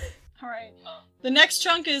 All right. The next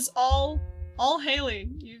chunk is all Haley.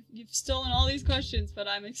 You've stolen all these questions, but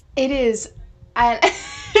I'm excited. It is. And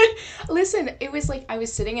listen, it was like I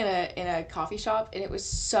was sitting in a coffee shop and it was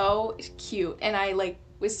so cute, and I like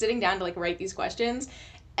was sitting down to like write these questions,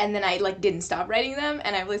 and then I like didn't stop writing them,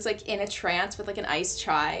 and I was like in a trance with like an iced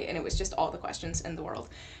chai, and it was just all the questions in the world.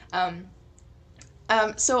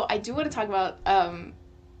 So I do want to talk about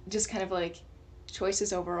just kind of like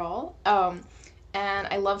choices overall. And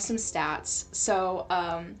I love some stats. So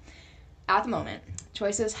at the moment,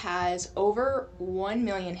 Choices has over 1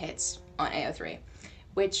 million hits on AO3,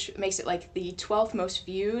 which makes it like the 12th most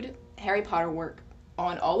viewed Harry Potter work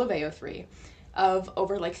on all of AO3 of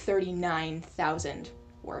over like 39,000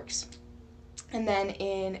 works. And then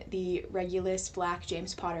in the Regulus Black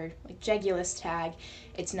James Potter like Jegulus tag,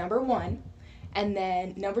 it's number 1, and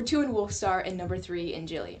then number 2 in Wolfstar and number 3 in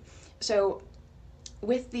Jilly. So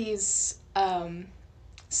with these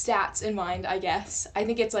stats in mind, I guess, I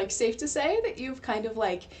think it's like safe to say that you've kind of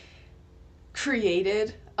like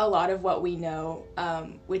created a lot of what we know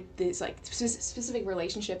with this like specific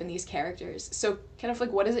relationship in these characters. So kind of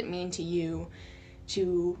like, what does it mean to you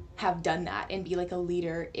to have done that and be like a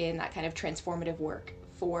leader in that kind of transformative work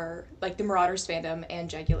for like the Marauders fandom and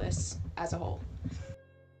Jegulus as a whole?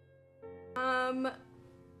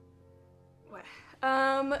 What?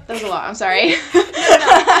 That was a lot, I'm sorry.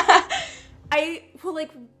 Well,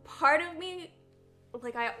 like, part of me,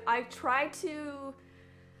 like, I try to,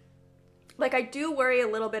 like, I do worry a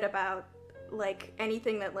little bit about, like,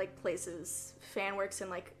 anything that, like, places Fanworks in,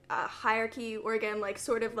 like, a hierarchy, or again, like,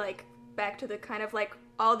 sort of, like, back to the kind of, like,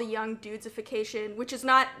 all the young dudesification, which is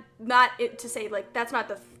not it to say, like, that's not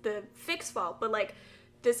the Fic's fault, but, like,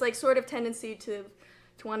 this, like, sort of tendency to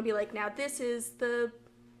want to be like, now this is the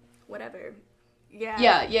whatever.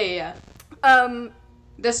 Yeah.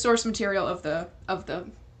 The source material of the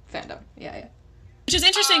fandom. Yeah. Which is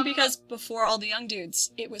interesting because before all the young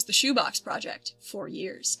dudes, it was the Shoebox Project for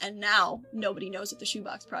years, and now nobody knows what the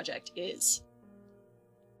Shoebox Project is.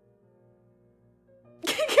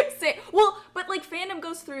 Well, but like fandom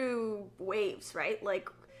goes through waves, right? Like,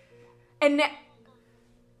 and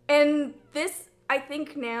this I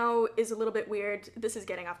think now is a little bit weird. This is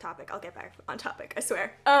getting off topic. I'll get back on topic, I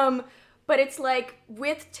swear. But it's like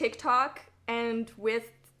with TikTok and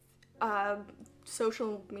with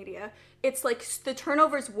social media, it's like the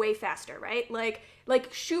turnover's way faster, right? Like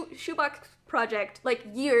Shoebox Project, like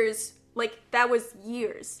years, like that was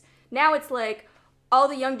years. Now it's like all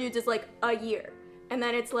the young dudes is like a year, and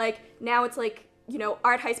then it's like now it's like, you know,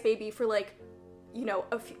 Art Heist Baby for like, you know,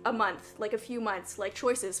 a month, like a few months, like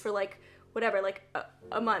Choices for like whatever, like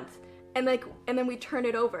a month, and then we turn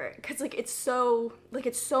it over because like it's so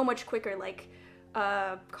much quicker, like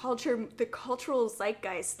the cultural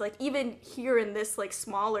zeitgeist, like even here in this like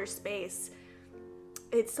smaller space,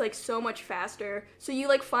 it's like so much faster. So you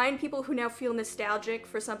like find people who now feel nostalgic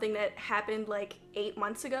for something that happened like 8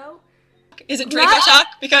 months ago. Is it Draco Talk?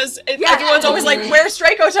 Because everyone's always like, where's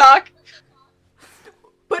Draco Talk?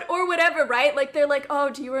 But, or whatever, right? Like, they're like, oh,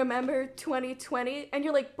 do you remember 2020? And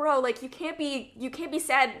you're like, bro, like, you can't be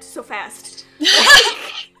sad so fast.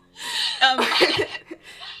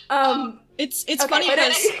 It's okay, funny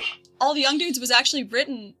because All the Young Dudes was actually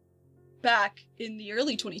written back in the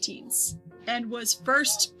early 2010s and was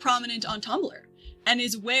first prominent on Tumblr, and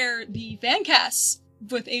is where the fan casts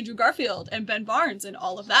with Andrew Garfield and Ben Barnes and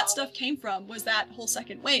all of that stuff came from, was that whole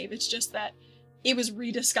second wave. It's just that it was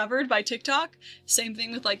rediscovered by TikTok. Same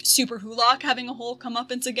thing with like Super Hulock having a whole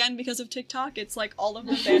comeuppance again because of TikTok. It's like all of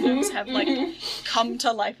the fandoms have like come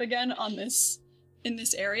to life again on this, in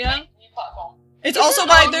this area. It's also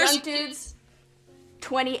why there's Young Dudes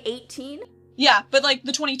 2018. Yeah, but like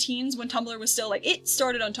the 2010s when Tumblr was still like, it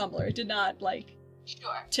started on Tumblr. It did not like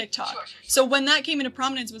TikTok. Sure. So when that came into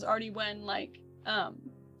prominence was already when like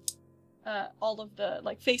all of the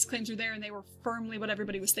like face claims were there, and they were firmly what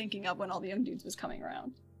everybody was thinking of when All the Young Dudes was coming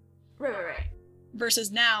around. Right.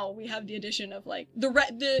 Versus now we have the addition of like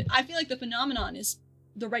I feel like the phenomenon is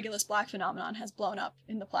the Regulus Black phenomenon has blown up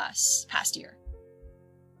in the past year.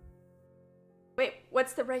 Wait,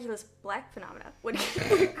 what's the Regulus Black phenomena? What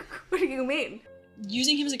do you mean?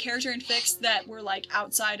 using him as a character in fics that were like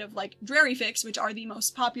outside of like dreary fics, which are the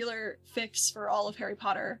most popular fics for all of Harry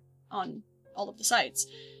Potter on all of the sites.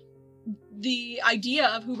 The idea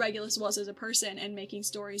of who Regulus was as a person and making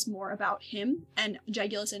stories more about him and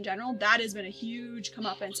Jegulus in general, that has been a huge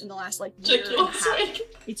comeuppance in the last like year and a half.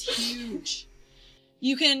 It's huge.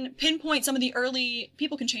 You can pinpoint some of the early,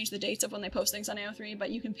 people can change the dates of when they post things on AO3, but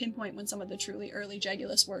you can pinpoint when some of the truly early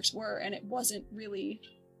Jegulus works were, and it wasn't really,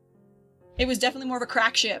 it was definitely more of a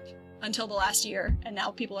crack ship until the last year, and now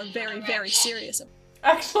people are very, very serious.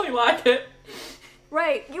 Actually like it.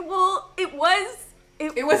 Right, well, it was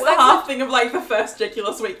the half thing of like the first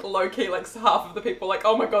Jegulus week, low-key, like half of the people like,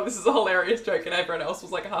 oh my god, this is a hilarious joke, and everyone else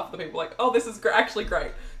was like half of the people like, oh, this is actually great.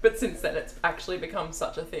 But since then, it's actually become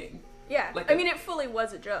such a thing. Yeah, like I mean, it fully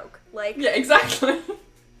was a joke. Like, yeah, exactly.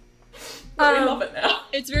 But we love it now.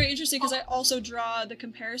 It's very interesting because I also draw the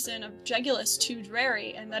comparison of Jegulus to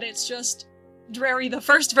Drary, and that it's just Drary the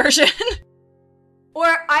first version.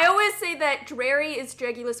 Or I always say that Drary is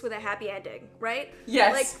Jegulus with a happy ending, right?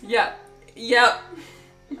 Yes. Like, Yep.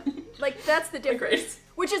 Like, that's the difference. Agreed.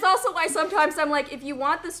 Which is also why sometimes I'm like, if you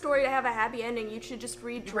want the story to have a happy ending, you should just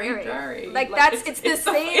read Drary. Like that's, it's the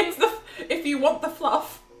same. If you want the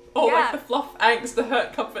fluff, or like the fluff, angst, the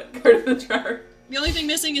hurt, comfort, go to the Drary. The only thing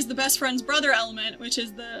missing is the best friend's brother element, which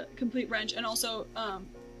is the complete wrench, and also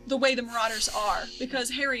the way the Marauders are, because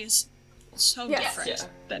Harry is so different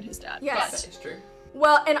than his dad. Yes, that is true.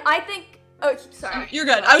 Well, and I think, oh, sorry. You're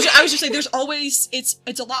good. I was just saying, there's always,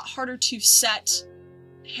 it's a lot harder to set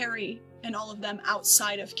Harry and all of them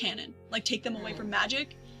outside of canon. Like, take them away from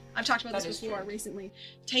magic. I've talked about this before recently.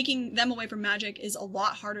 Taking them away from magic is a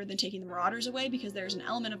lot harder than taking the Marauders away, because there's an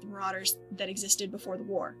element of the Marauders that existed before the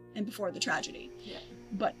war and before the tragedy. Yeah.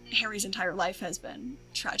 But Harry's entire life has been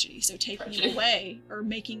tragedy, so taking it away or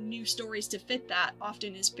making new stories to fit that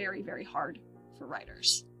often is very, very hard for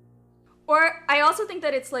writers. Or I also think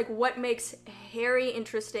that it's like what makes Harry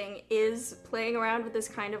interesting is playing around with this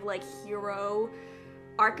kind of like hero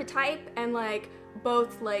archetype, and like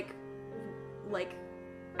both like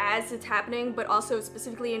as it's happening, but also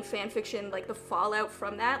specifically in fan fiction, like the fallout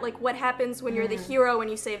from that. Like what happens when you're the hero and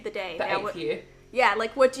you save the day? The eighth year. Yeah,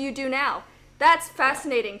 like what do you do now? That's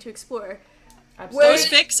fascinating to explore. Absolutely. Those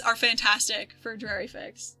fics are fantastic for Drary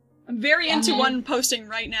fics. I'm very into one posting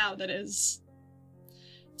right now that is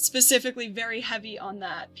specifically very heavy on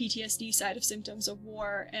that PTSD side of symptoms of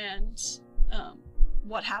war and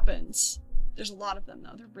what happens. There's a lot of them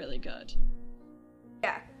though, they're really good.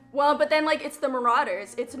 Yeah. Well, but then like it's the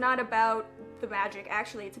Marauders, it's not about the magic,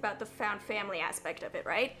 actually it's about the found family aspect of it,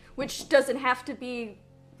 right? Which doesn't have to be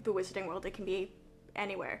the Wizarding World, it can be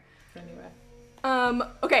anywhere.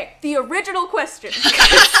 Okay, the original question.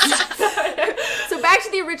 So back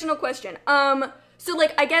to the original question. So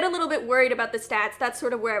like I get a little bit worried about the stats. That's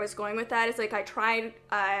sort of where I was going with that. It's like I tried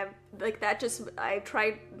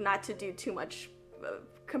not to do too much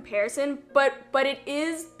comparison, but it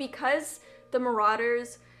is because the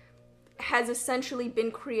Marauders has essentially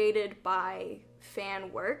been created by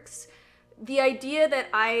Fanworks. The idea that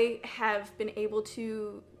I have been able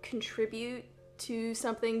to contribute to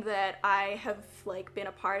something that I have like been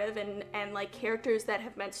a part of and like characters that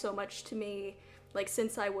have meant so much to me like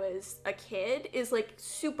since I was a kid is like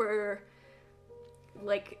super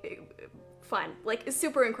like fun, like it's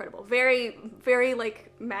super incredible, very very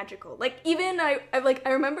like magical. Like even I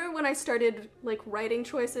remember when I started like writing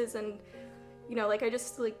choices, and you know like I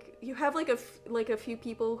just like you have like a few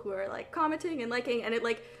people who are like commenting and liking, and it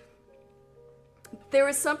like there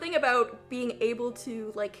was something about being able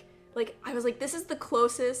to like I was like, this is the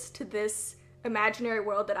closest to this imaginary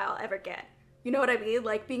world that I'll ever get. You know what I mean?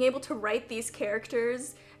 Like being able to write these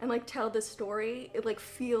characters and like tell this story, it like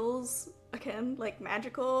feels again like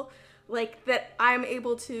magical, like that I'm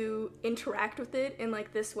able to interact with it in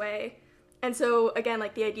like this way. And so again,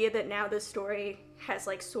 like the idea that now this story has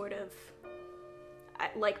like sort of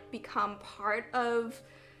like become part of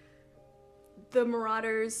the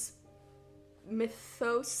Marauders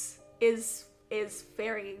mythos is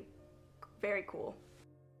very, very cool.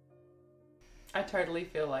 I totally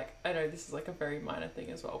feel like, I know this is like a very minor thing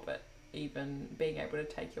as well, but even being able to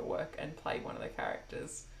take your work and play one of the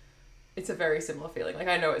characters, it's a very similar feeling. Like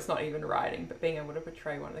I know it's not even writing, but being able to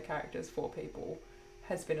portray one of the characters for people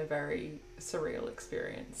has been a very surreal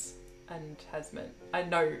experience, and has meant, I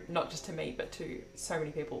know not just to me, but to so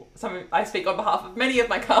many people, I speak on behalf of many of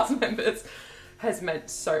my cast members, has meant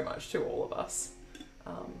so much to all of us.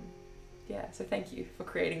 Yeah, so thank you for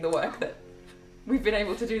creating the work that we've been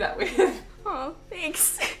able to do that with. Oh,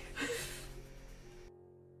 thanks.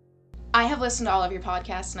 I have listened to all of your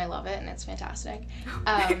podcasts and I love it, and it's fantastic.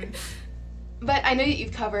 But I know that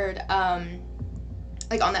you've covered,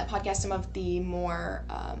 like on that podcast, some of the more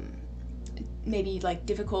maybe like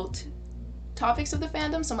difficult topics of the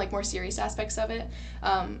fandom, some like more serious aspects of it,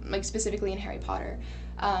 like specifically in Harry Potter.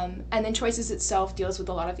 And then Choices itself deals with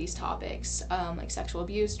a lot of these topics, like sexual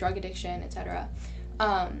abuse, drug addiction, etc.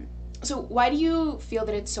 So why do you feel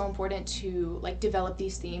that it's so important to like develop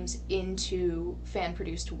these themes into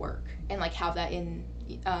fan-produced work and like have that in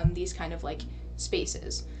these kind of like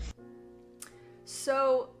spaces?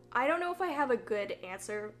 So I don't know if I have a good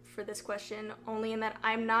answer for this question, only in that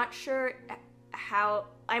I'm not sure how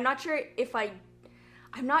I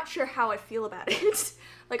feel about it.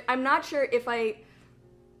 Like, I'm not sure if I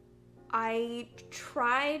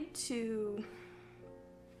tried to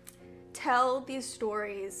tell these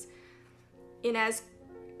stories in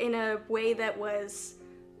a way that was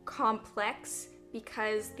complex,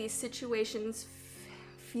 because these situations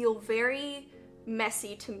feel very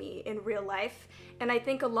messy to me in real life. And I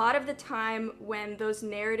think a lot of the time when those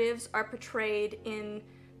narratives are portrayed in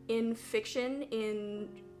fiction, in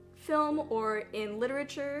film, or in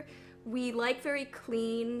literature, we like very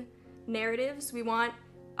clean narratives. We want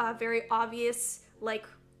very obvious, like,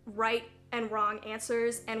 right and wrong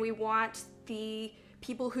answers, and we want the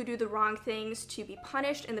people who do the wrong things to be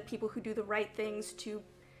punished and the people who do the right things to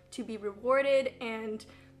be rewarded. And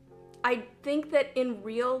I think that in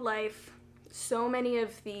real life, so many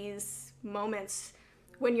of these moments,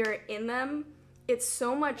 when you're in them, it's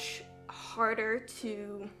so much harder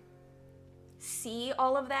to see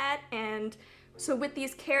all of that. And so with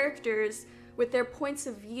these characters, with their points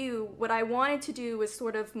of view, what I wanted to do was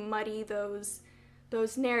sort of muddy those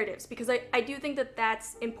narratives, because I do think that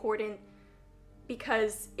that's important,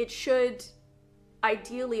 because it should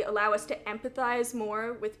ideally allow us to empathize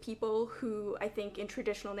more with people who I think in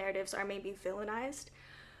traditional narratives are maybe villainized.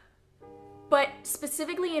 But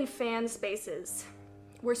specifically in fan spaces,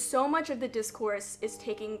 where so much of the discourse is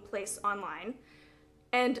taking place online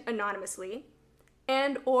and anonymously,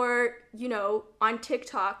 and or, you know, on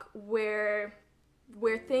TikTok, where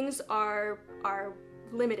things are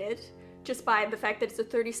limited just by the fact that it's a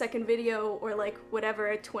 30-second video or like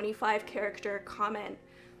whatever, a 25-character comment.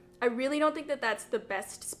 I really don't think that that's the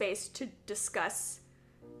best space to discuss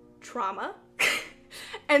trauma.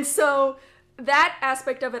 And so that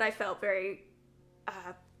aspect of it, I felt very,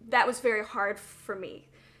 that was very hard for me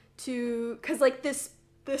to, cause like this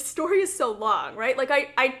story is so long, right? Like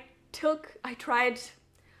I tried,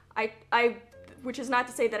 which is not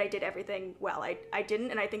to say that I did everything well. I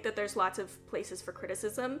didn't, and I think that there's lots of places for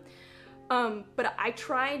criticism. But I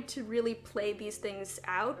tried to really play these things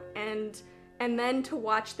out, and then to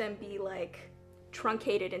watch them be like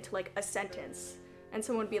truncated into like a sentence, and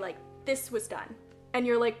someone would be like, this was done. And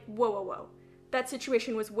you're like, whoa, whoa, whoa. That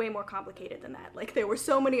situation was way more complicated than that. Like, there were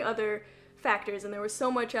so many other factors, and there was so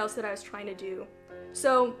much else that I was trying to do.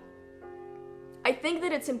 So I think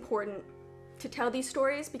that it's important to tell these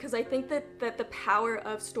stories, because I think that the power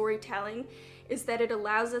of storytelling is that it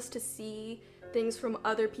allows us to see things from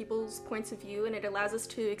other people's points of view, and it allows us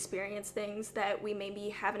to experience things that we maybe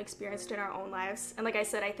haven't experienced in our own lives. And like I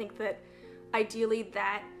said, I think that ideally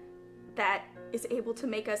that is able to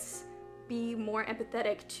make us be more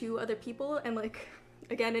empathetic to other people, and like,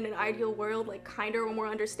 again, in an ideal world, like kinder or more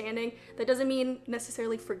understanding. That doesn't mean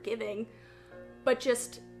necessarily forgiving, but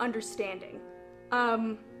just understanding.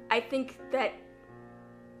 I think that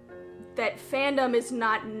fandom is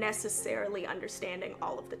not necessarily understanding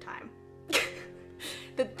all of the time.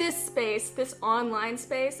 That this space, this online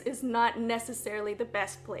space, is not necessarily the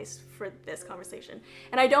best place for this conversation.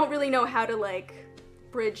 And I don't really know how to like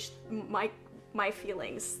bridge my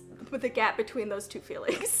feelings with the gap between those two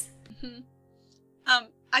feelings. Mm-hmm.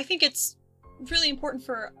 I think it's really important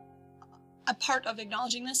for a part of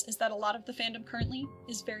acknowledging this is that a lot of the fandom currently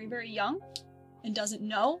is very, very young and doesn't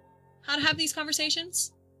know how to have these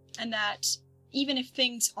conversations, and that even if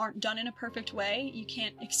things aren't done in a perfect way, you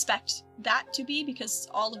can't expect that to be, because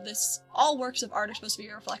all works of art are supposed to be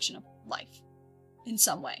a reflection of life in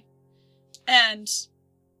some way. And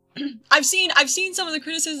I've seen some of the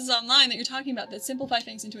criticisms online that you're talking about that simplify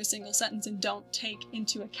things into a single sentence and don't take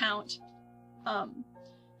into account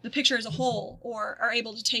the picture as a whole, or are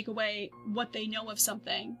able to take away what they know of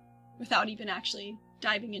something without even actually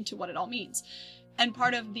diving into what it all means. And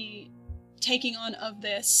part of the taking on of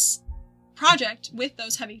this project with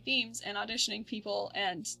those heavy themes and auditioning people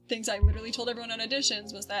and things I literally told everyone on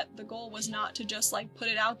auditions was that the goal was not to just like put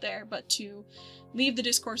it out there, but to leave the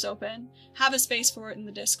discourse open, have a space for it in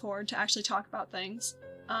the Discord to actually talk about things,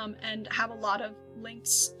 and have a lot of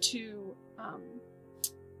links to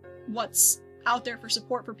what's out there for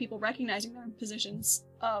support for people recognizing their positions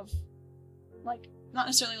of like, not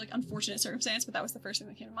necessarily like unfortunate circumstance, but that was the first thing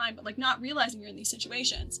that came to mind, but like not realizing you're in these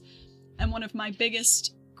situations. And one of my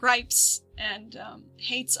biggest gripes and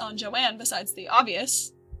hates on Joanne, besides the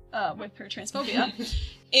obvious with her transphobia,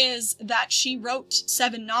 is that she wrote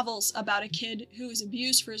 7 novels about a kid who was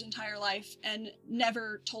abused for his entire life and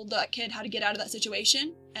never told that kid how to get out of that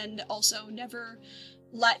situation, and also never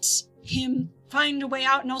let him find a way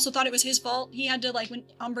out, and also thought it was his fault. He had to, like, when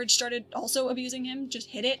Umbridge started also abusing him, just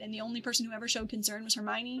hit it, and the only person who ever showed concern was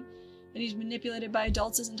Hermione, that he's manipulated by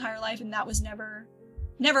adults his entire life, and that was never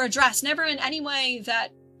addressed, never in any way that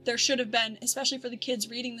there should have been, especially for the kids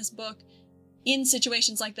reading this book in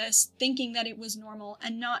situations like this, thinking that it was normal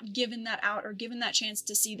and not given that out or given that chance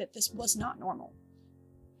to see that this was not normal.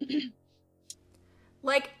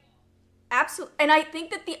 Like, absolutely. And I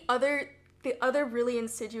think that the other really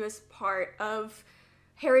insidious part of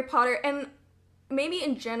Harry Potter, and maybe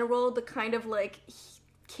in general the kind of like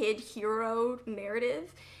kid hero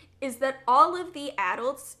narrative, is that all of the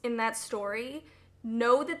adults in that story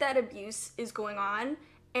know that that abuse is going on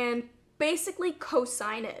and basically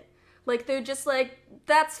co-sign it. Like, they're just like,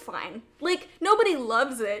 that's fine. Like, nobody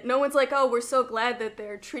loves it. No one's like, oh, we're so glad that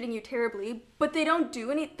they're treating you terribly. But they don't do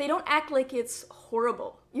they don't act like it's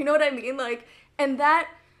horrible. You know what I mean? Like, and that,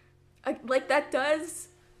 like, that does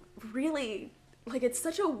really, like, it's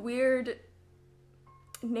such a weird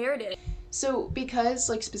narrative. So, because,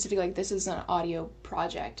 like, specifically, like, this is an audio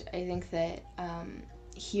project, I think that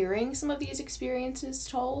hearing some of these experiences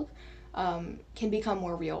told can become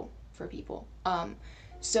more real for people.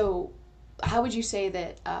 So how would you say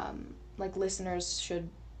that, like, listeners should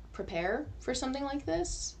prepare for something like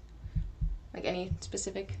this? Like, any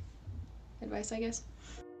specific advice, I guess?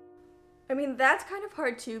 I mean, that's kind of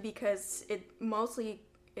hard, too, because it mostly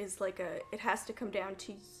is like it has to come down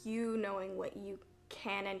to you knowing what you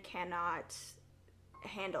can and cannot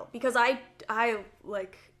handle. Because I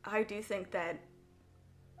do think that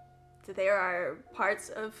there are parts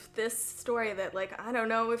of this story that, like, I don't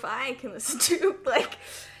know if I can listen to. Like,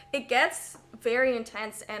 it gets very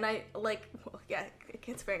intense, and it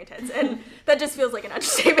gets very intense, and that just feels like an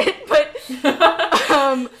understatement, but,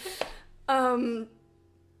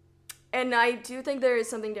 and I do think there is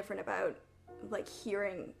something different about, like,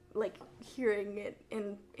 hearing it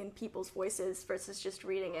in people's voices versus just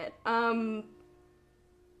reading it. And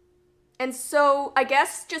so, I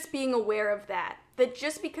guess just being aware of that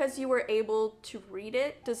just because you were able to read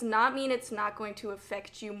it does not mean it's not going to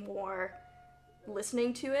affect you more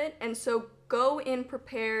listening to it. And so go in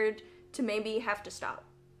prepared to maybe have to stop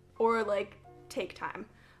or, like, take time.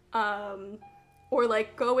 Or,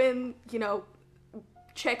 like, go in, you know,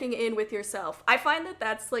 checking in with yourself. I find that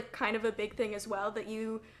that's, like, kind of a big thing as well, that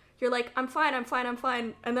you're like, I'm fine. And then all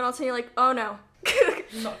of a sudden you're like, oh no.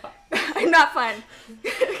 I'm not fine. I'm not fine.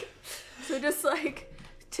 So just, like,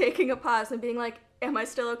 taking a pause and being like, am I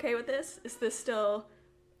still okay with this? Is this still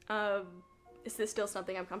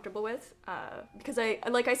something I'm comfortable with? Because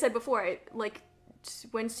like I said before,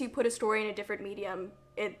 once you put a story in a different medium,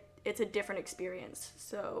 it's a different experience.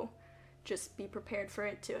 So just be prepared for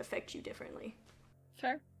it to affect you differently.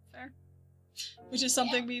 Fair. Which is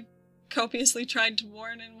something we've copiously tried to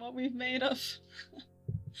warn in what we've made of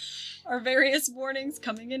our various warnings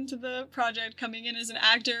coming into the project, coming in as an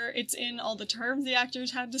actor. It's in all the terms the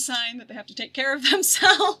actors had to sign, that they have to take care of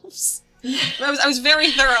themselves. I was very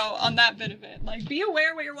thorough on that bit of it. Like, be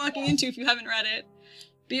aware what you're walking into if you haven't read it.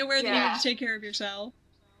 Be aware that you have to take care of yourself.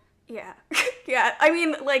 Yeah. Yeah, I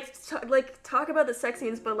mean, talk about the sex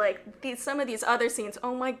scenes, but, like, some of these other scenes,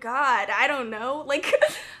 oh my god, I don't know. Like,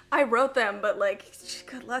 I wrote them, but, like,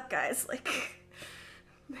 good luck, guys. Like,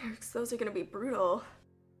 those are gonna be brutal.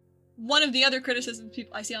 One of the other criticisms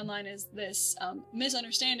people I see online is this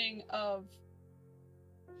misunderstanding of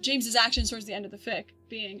James's actions towards the end of the fic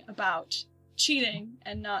being about cheating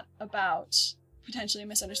and not about potentially a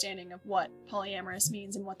misunderstanding of what polyamorous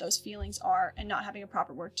means and what those feelings are, and not having a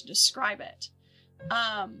proper word to describe it.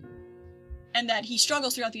 And that he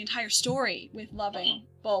struggles throughout the entire story with loving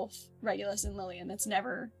both Regulus and Lily, and it's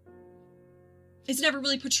never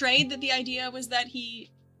really portrayed that the idea was that he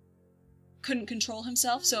couldn't control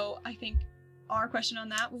himself. So I think our question on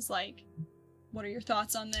that was, like, what are your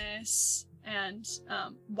thoughts on this? And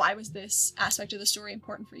why was this aspect of the story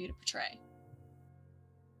important for you to portray?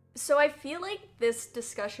 So I feel like this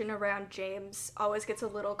discussion around James always gets a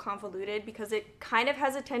little convoluted because it kind of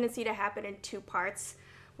has a tendency to happen in 2 parts.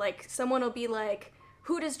 Like, someone will be like,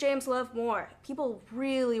 who does James love more? People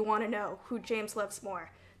really want to know who James loves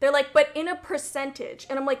more. They're like, but in a percentage.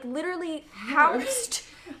 And I'm like, literally, how do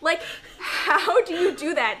you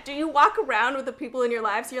do that? Do you walk around with the people in your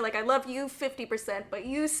lives and you're like, I love you 50%, but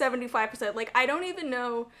you 75%? Like, I don't even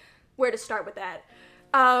know where to start with that.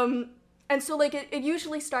 And so, like, it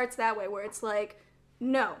usually starts that way, where it's like,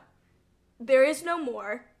 no, there is no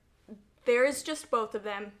more. There is just both of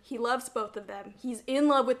them. He loves both of them. He's in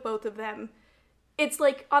love with both of them. It's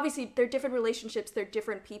like, obviously, they're different relationships. They're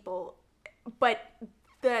different people. But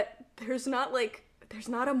that there's not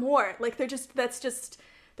a more. Like, there's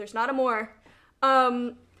not a more.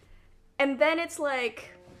 And then it's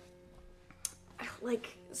like,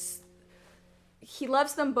 he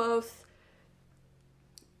loves them both,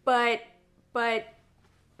 but,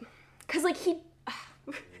 cause like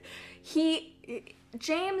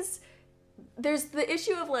James, there's the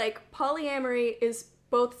issue of like polyamory is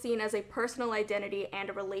both seen as a personal identity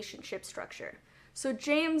and a relationship structure. So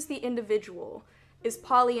James, the individual, is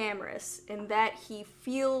polyamorous in that he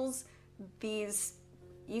feels these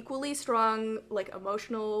equally strong, like,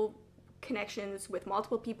 emotional connections with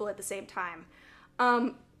multiple people at the same time.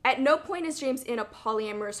 At no point is James in a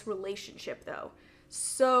polyamorous relationship, though.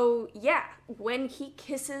 So, yeah, when he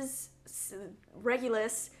kisses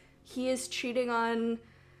Regulus, he is cheating on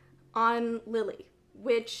Lily,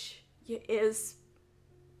 which is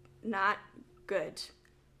not good.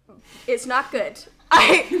 It's not good.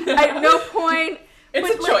 At no point... It's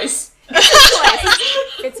a choice.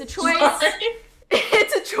 It's a choice.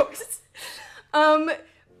 It's a choice.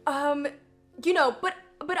 You know, but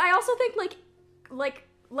I also think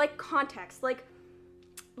like context, like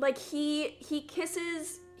he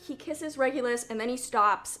kisses Regulus and then he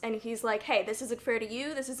stops and he's like, hey, this isn't fair to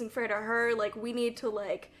you, this isn't fair to her, like, we need to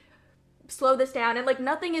like slow this down, and like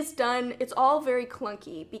nothing is done. It's all very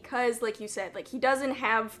clunky because, like you said, like he doesn't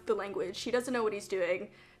have the language, he doesn't know what he's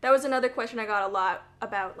doing. That was another question I got a lot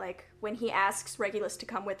about, like, when he asks Regulus to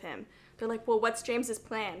come with him. They're like, well, what's James's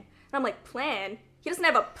plan? And I'm like, plan? He doesn't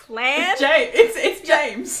have a plan? It's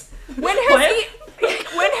James. When has he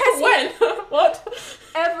What?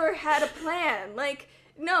 ever had a plan? Like,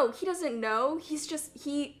 no, he doesn't know. He's just,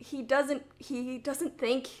 he doesn't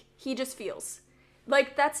think, he just feels.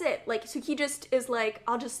 Like, that's it. Like, so he just is like,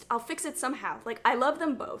 I'll fix it somehow. Like, I love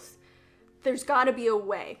them both. There's gotta be a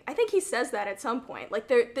way. I think he says that at some point. Like,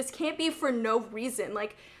 this can't be for no reason.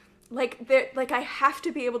 Like I have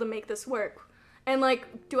to be able to make this work. And,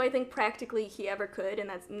 like, do I think practically he ever could? And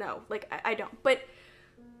that's no. Like, I don't. But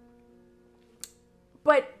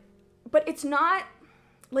it's not,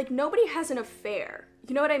 like, nobody has an affair.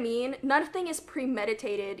 You know what I mean? Nothing is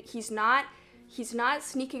premeditated. He's not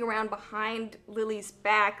sneaking around behind Lily's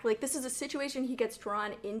back. Like, this is a situation he gets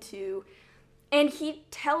drawn into. And he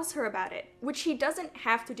tells her about it, which he doesn't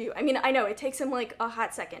have to do. I mean, I know, it takes him, like, a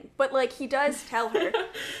hot second. But, like, he does tell her.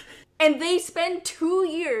 And they spend 2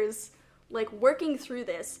 years, like, working through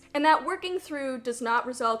this. And that working through does not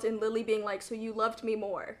result in Lily being like, so you loved me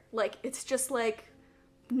more. Like, it's just like,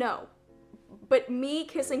 no. But me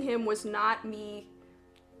kissing him was not me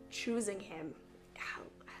choosing him.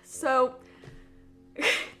 So,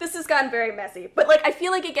 this has gotten very messy. But, like, I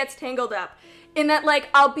feel like it gets tangled up. In that, like,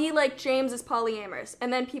 I'll be like, James is polyamorous.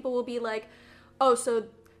 And then people will be like, oh, so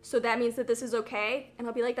that means that this is okay? And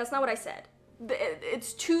I'll be like, that's not what I said.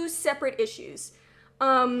 It's two separate issues.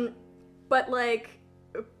 But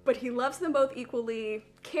he loves them both equally.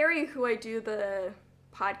 Carrie, who I do the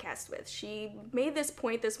podcast with, she made this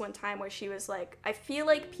point this one time where she was like, I feel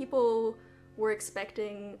like people were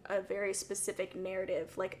expecting a very specific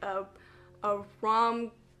narrative, like a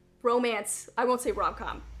romance, I won't say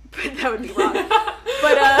rom-com, but that would be wrong.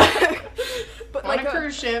 But on like a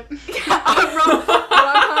cruise ship. Yeah, rom-com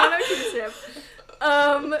on a cruise ship.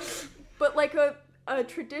 But like a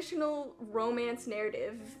traditional romance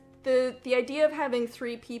narrative, the idea of having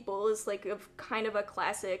 3 people is like a kind of a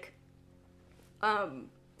classic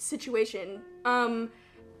situation.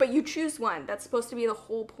 But you choose one. That's supposed to be the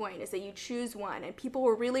whole point, is that you choose one. And people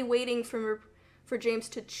were really waiting for James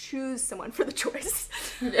to choose someone for the choice.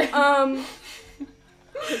 I'm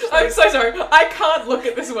so sorry. I can't look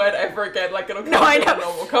at this word ever again. Like, it'll come up in a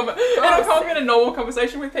normal it'll come in a normal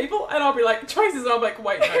conversation with people, and I'll be like, choices, and I'm like,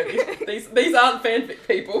 wait, no, these aren't fanfic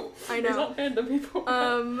people. I know. These aren't fandom people.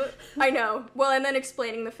 I know. Well, and then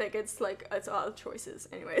explaining the fic, it's like, it's all choices.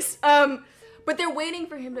 Anyways. But they're waiting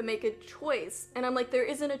for him to make a choice, and I'm like, there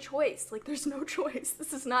isn't a choice. Like, there's no choice.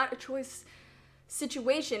 This is not a choice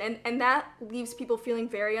situation, and that leaves people feeling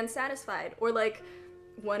very unsatisfied. Or like,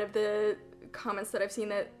 one of the comments that I've seen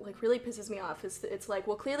that like really pisses me off is it's like,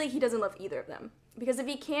 well, clearly he doesn't love either of them, because if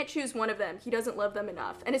he can't choose one of them, he doesn't love them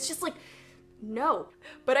enough. And it's just like, no.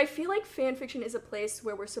 But I feel like fanfiction is a place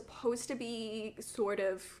where we're supposed to be sort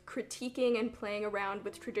of critiquing and playing around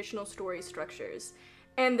with traditional story structures.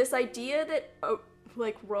 And this idea that,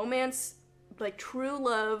 like, romance, like, true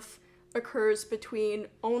love occurs between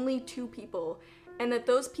only two people, and that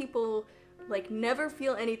those people, like, never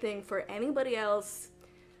feel anything for anybody else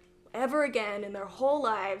ever again in their whole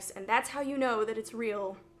lives, and that's how you know that it's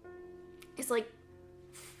real, is, like,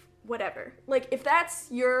 whatever. Like, if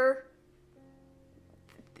that's your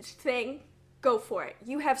thing, go for it.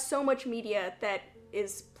 You have so much media that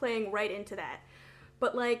is playing right into that.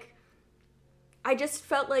 But, like, I just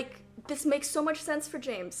felt like this makes so much sense for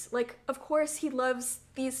James. Like, of course he loves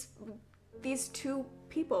these two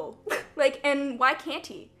people. Like, and why can't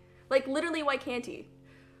he? Like, literally, why can't he?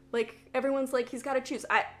 Like, everyone's like, he's gotta choose.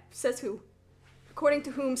 Says who? According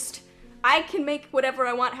to whomst. I can make whatever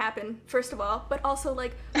I want happen, first of all, but also,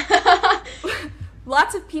 like,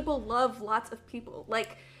 lots of people love lots of people.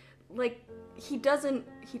 Like, he doesn't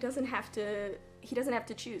have to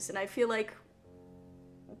choose. And I feel like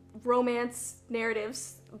romance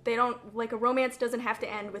narratives, they don't, like, a romance doesn't have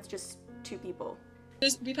to end with just two people.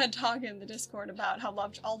 We've had talk in the Discord about how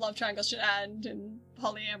all love triangles should end in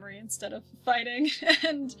polyamory instead of fighting,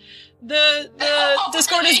 and the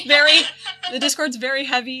Discord's very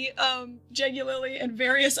heavy Jegulus and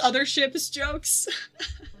various other ships jokes.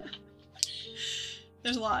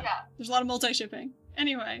 There's a lot. Yeah. There's a lot of multi-shipping.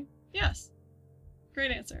 Anyway, yes. Great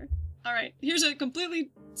answer. Alright, here's a completely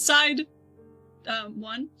side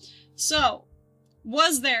one. So,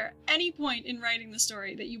 was there any point in writing the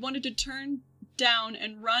story that you wanted to turn down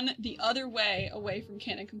and run the other way away from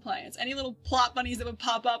canon compliance? Any little plot bunnies that would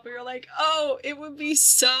pop up where you're like, oh, it would be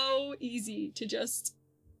so easy to just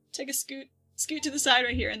take a scoot to the side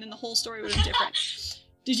right here, and then the whole story would have been different.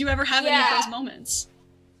 Did you ever have any of those moments?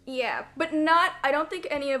 Yeah, but not, I don't think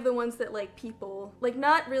any of the ones that, like, people, like,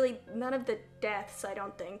 not really, none of the deaths, I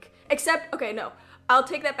don't think. Except, okay, no, I'll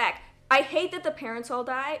take that back. I hate that the parents all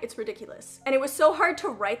die. It's ridiculous. And it was so hard to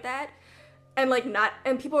write that. And, like, not,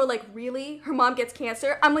 and people are like, really? Her mom gets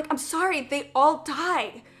cancer? I'm like, I'm sorry, they all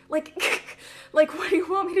die. Like, like, what do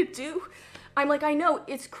you want me to do? I'm like, I know,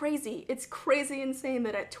 it's crazy. It's crazy insane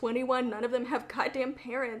that at 21, none of them have goddamn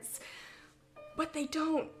parents. But they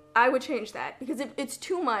don't. I would change that, because it's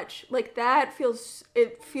too much. Like, that feels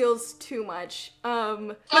too much.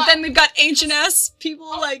 But then we've got ancient-ass people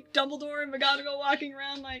like Dumbledore and McGonagall walking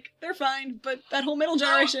around like, they're fine, but that whole middle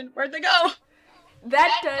generation, where'd they go?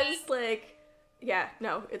 That does, like, yeah,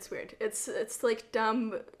 no, it's weird. It's like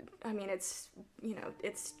dumb. I mean, it's, you know,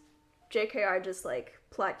 it's JKR just, like,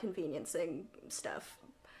 plot conveniencing stuff.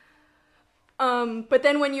 But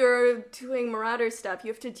then when you're doing Marauder stuff,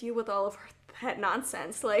 you have to deal with all of that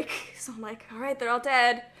nonsense. Like, so I'm like, all right, they're all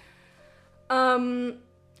dead.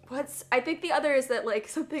 I think the other is that, like,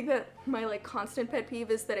 something that my, like, constant pet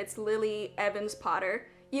peeve is that it's Lily Evans Potter.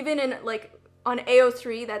 Even in, like, on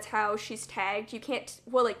AO3, that's how she's tagged. You can't,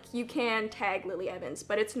 well, like, you can tag Lily Evans,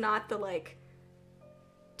 but it's not the, like,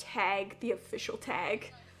 tag, the official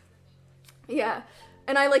tag. Yeah.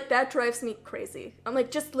 And I, like, that drives me crazy. I'm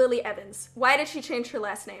like, just Lily Evans. Why did she change her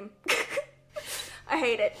last name? I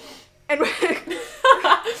hate it. And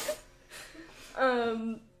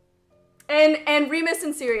Remus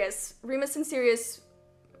and Sirius. Remus and Sirius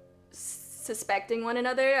suspecting one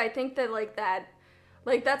another. I think that, like,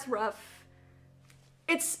 that's rough.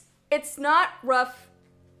 It's not rough.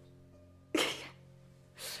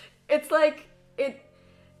 It's like,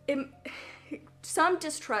 some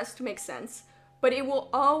distrust makes sense, but it will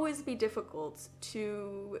always be difficult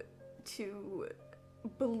to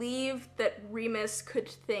believe that Remus could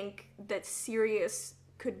think that Sirius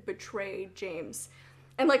could betray James.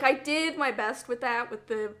 And, like, I did my best with that, with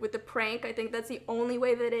the prank. I think that's the only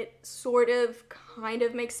way that it sort of kind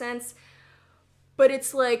of makes sense. But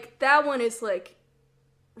it's like, that one is like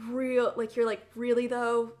real, like, you're like, really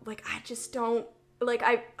though? Like, I just don't, like,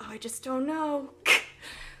 I just don't know.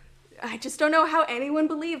 I just don't know how anyone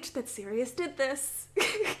believed that Sirius did this.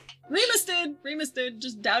 Remus did.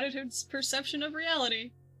 Just doubted his perception of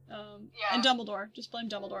reality. And Dumbledore. Just blame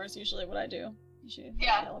Dumbledore is usually what I do.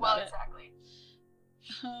 Exactly.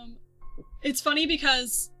 It's funny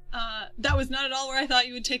because that was not at all where I thought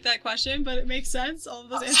you would take that question, but it makes sense. All of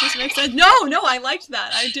those answers make sense. No, I liked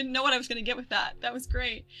that. I didn't know what I was going to get with that. That was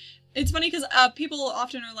great. It's funny because people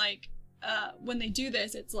often are like, when they do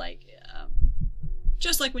this, it's like,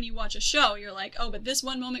 just like when you watch a show, you're like, oh, but this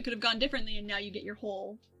one moment could have gone differently, and now you get your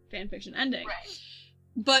whole fanfiction ending. Right.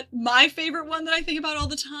 But my favorite one that I think about all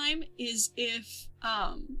the time is if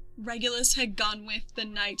Regulus had gone with the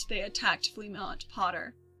night they attacked Fleamont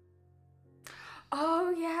Potter.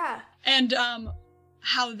 Oh, yeah. And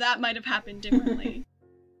how that might have happened differently.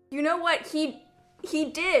 You know what? He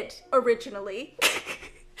did originally.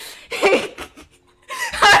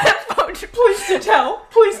 Please do tell.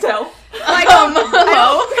 Please tell. I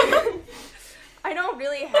don't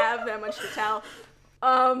really have that much to tell.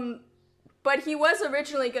 But he was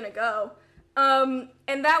originally gonna go. And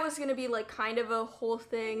that was gonna be like kind of a whole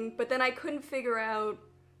thing, but then I couldn't figure out,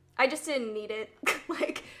 I just didn't need it.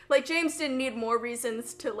 like James didn't need more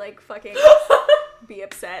reasons to like fucking be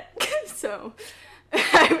upset. So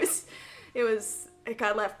it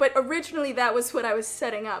got left. But originally that was what I was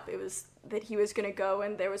setting up. It was that he was gonna go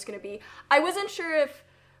and there was gonna be, I wasn't sure if,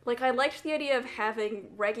 like, I liked the idea of having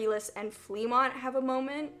Regulus and Fleamont have a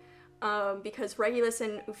moment, because Regulus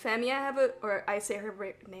and Euphemia have or I say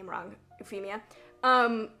her name wrong, Euphemia,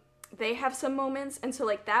 they have some moments, and so,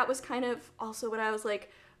 like, that was kind of also what I was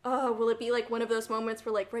like, oh, will it be, like, one of those moments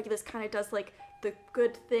where, like, Regulus kind of does, like, the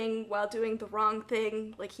good thing while doing the wrong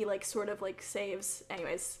thing, like, he, like, sort of, like, saves,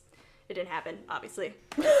 anyways, it didn't happen, obviously.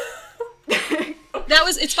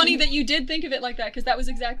 It's funny that you did think of it like that, because that was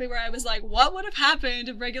exactly where I was like, what would have happened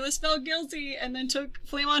if Regulus felt guilty and then took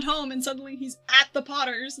Fleamont home and suddenly he's at the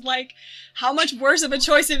Potters? Like, how much worse of a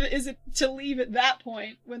choice is it to leave at that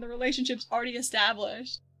point when the relationship's already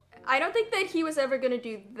established? I don't think that he was ever gonna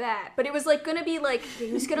do that, but it was, like, gonna be, like,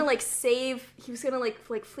 he was gonna, like, save, he was gonna, like,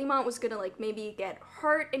 Fleamont was gonna, like, maybe get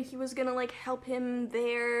hurt, and he was gonna, like, help him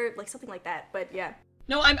there, like, something like that, but yeah.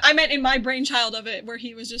 No, I meant in my brainchild of it, where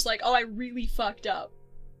he was just like, oh, I really fucked up,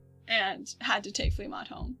 and had to take Fleamont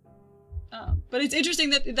home. But it's interesting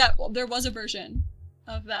that there was a version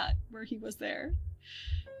of that where he was there.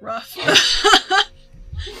 Rough.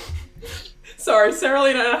 Sorry,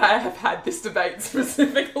 Seralina and I have had this debate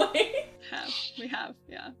specifically. We have,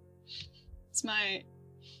 yeah. It's my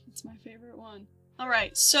favorite one.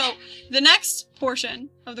 Alright, so the next portion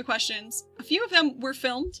of the questions, a few of them were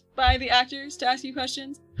filmed by the actors to ask you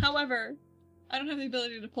questions. However, I don't have the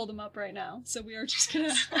ability to pull them up right now, so we are just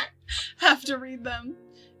gonna have to read them,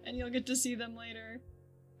 and you'll get to see them later.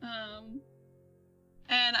 And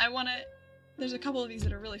there's a couple of these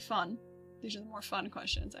that are really fun. These are the more fun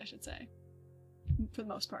questions, I should say, for the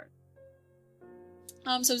most part.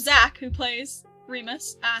 So Zach, who plays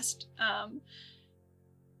Remus, asked,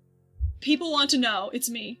 people want to know,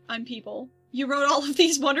 it's me, I'm people. You wrote all of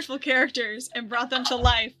these wonderful characters and brought them to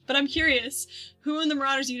life, but I'm curious, who in the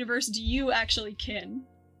Marauders universe do you actually kin?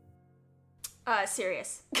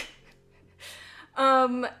 Sirius.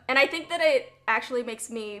 And I think that it actually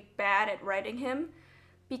makes me bad at writing him,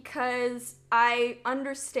 because I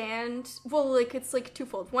understand, well, like, it's, like,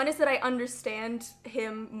 twofold. One is that I understand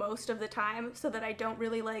him most of the time, so that I don't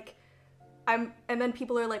really, like, and then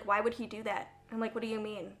people are like, why would he do that? I'm like, what do you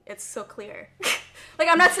mean? It's so clear. Like,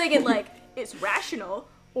 I'm not saying it, like, it's rational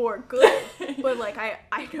or good, but, like, I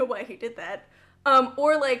know why he did that.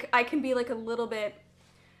 Or, like, I can be, like, a little bit,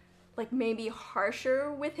 like, maybe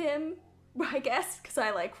harsher with him, I guess, because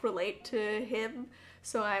I, like, relate to him,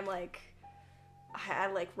 so I'm, like, I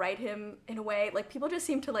like, write him in a way, like, people just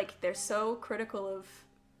seem to, like, they're so critical of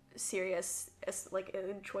Sirius, like,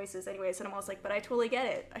 in choices anyways, and I'm always like, but I totally get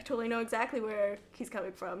it. I totally know exactly where he's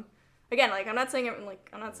coming from. Again, like, I'm not saying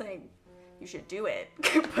you should do it,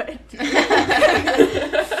 but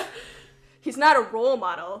he's not a role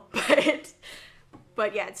model,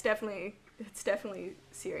 but yeah, it's definitely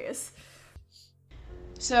Sirius.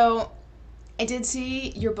 So, I did see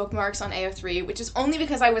your bookmarks on AO3, which is only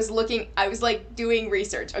because I was like, doing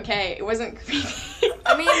research, okay? It wasn't creepy.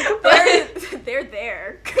 I mean, they're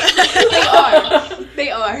there.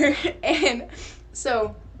 They are. And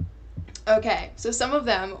so, okay, so some of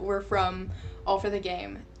them were from All for the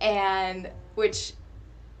Game, and which,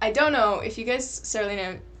 I don't know, if you guys,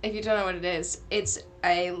 Seralina, if you don't know what it is, it's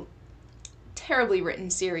a terribly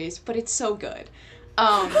written series, but it's so good.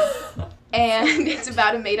 And it's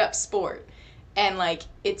about a made-up sport. And, like,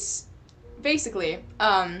 it's basically,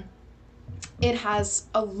 it has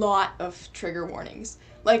a lot of trigger warnings.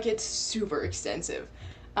 Like, it's super extensive.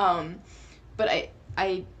 But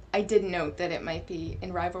I did note that it might be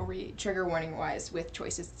in rivalry, trigger warning-wise, with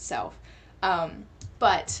Choices itself.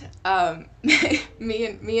 But me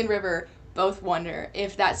and River both wonder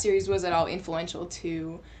if that series was at all influential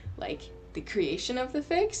to, like, the creation of the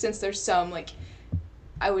fic, since there's some, like,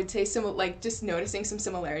 I would say just noticing some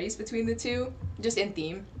similarities between the two, just in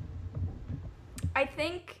theme. I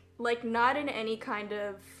think, like, not in any kind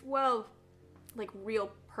of, well, like,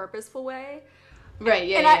 real purposeful way. Right,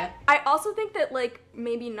 yeah, and yeah. I also think that, like,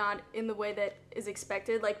 maybe not in the way that is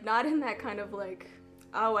expected, like, not in that kind of, like,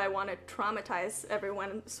 oh, I want to traumatize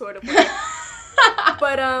everyone sort of way.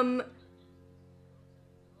 But,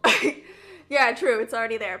 Yeah, true, it's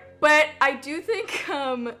already there. But I do think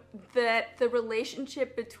that the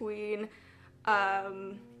relationship between,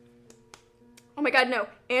 oh my god, no,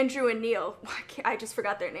 Andrew and Neil, I just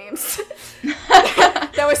forgot their names.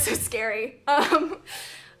 That was so scary. I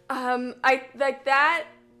like that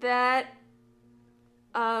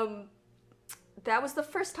was the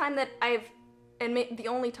first time that the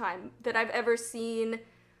only time that I've ever seen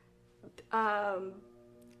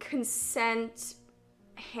consent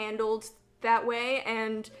handled that way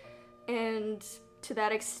and to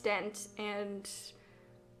that extent, and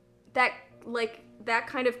that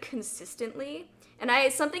kind of consistently. And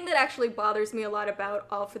something that actually bothers me a lot about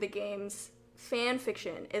All for the Game's fan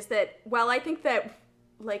fiction is that while I think that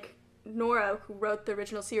like Nora, who wrote the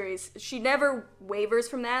original series, she never wavers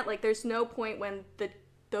from that. Like there's no point when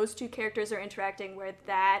those two characters are interacting where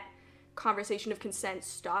that conversation of consent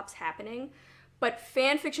stops happening. But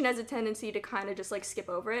fan fiction has a tendency to kind of just like skip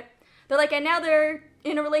over it. They're like, and now they're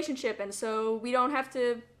in a relationship, and so we don't have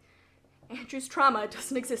to. Andrew's trauma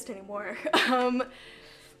doesn't exist anymore.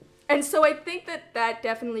 And so I think that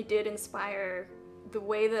definitely did inspire the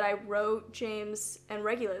way that I wrote James and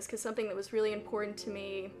Regulus, because something that was really important to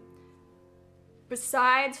me,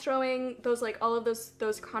 besides throwing those like all of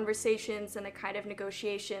those conversations and the kind of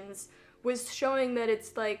negotiations, was showing that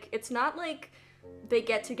it's not like they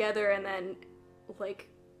get together and then like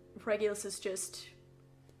Regulus is just,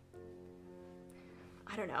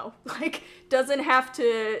 I don't know, like doesn't have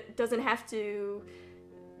to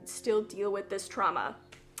still deal with this trauma.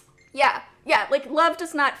 Yeah, like love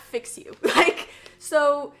does not fix you. Like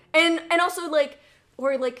so, and also like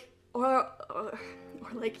or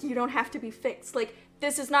you don't have to be fixed. Like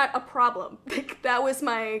this is not a problem. Like that was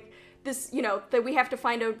that we have to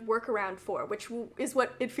find a workaround for, which is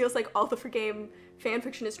what it feels like all the For Game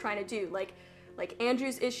fanfiction is trying to do. Like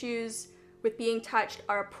Andrew's issues with being touched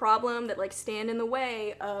are a problem that like stand in the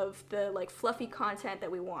way of the like fluffy content that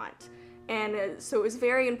we want. And so it was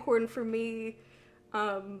very important for me,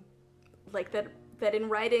 like that in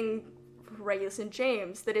writing Regulus and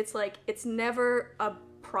James, that it's like it's never a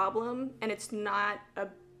problem and it's not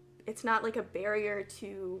like a barrier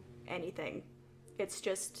to anything. It's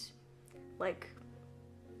just like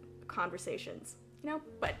conversations,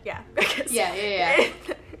 But yeah, I guess. Yeah.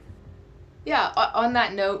 Yeah, on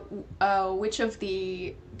that note, which of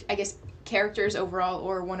the, I guess, characters overall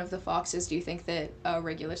or one of the foxes do you think that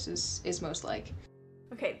Regulus is most like?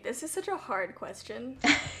 Okay, this is such a hard question.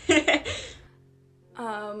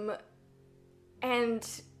 And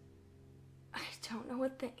I don't know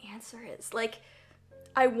what the answer is. Like,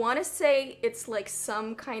 I want to say it's like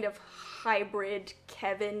some kind of hybrid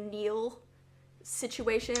Kevin-Neil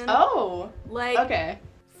situation. Oh, like, okay.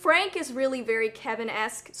 Frank is really very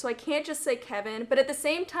Kevin-esque, so I can't just say Kevin, but at the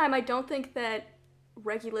same time, I don't think that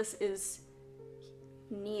Regulus is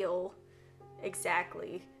Neil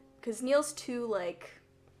exactly, because Neil's too, like,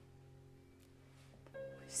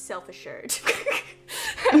 self-assured.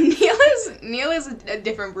 Neil is a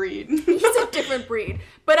different breed. He's a different breed.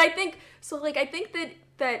 But I think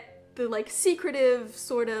that the, like, secretive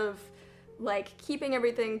sort of, like, keeping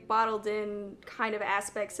everything bottled in kind of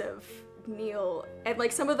aspects of Neil, and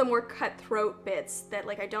like some of the more cutthroat bits that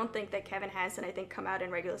like I don't think that Kevin has, and I think come out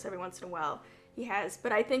in Regulus every once in a while he has,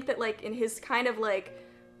 but I think that like in his kind of like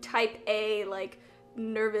type A like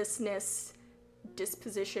nervousness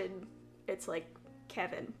disposition, it's like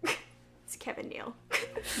Kevin. It's Kevin Neil.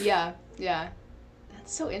 Yeah,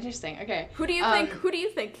 that's so interesting. Okay, who do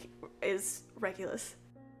you think is Regulus?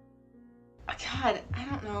 Oh, God, I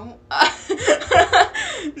don't know.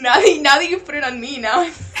 Now that you put it on me, now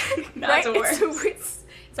it's a word. It's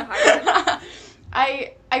a hard one.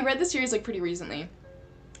 I read the series like pretty recently,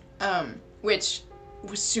 which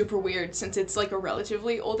was super weird since it's like a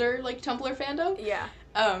relatively older like Tumblr fandom. Yeah.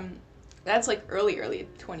 That's like early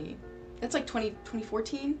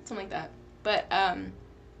 2014, something like that. But I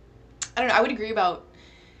don't know. I would agree about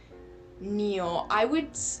Neil. I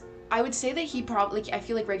would say that he probably, I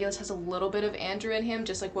feel like Regulus has a little bit of Andrew in him,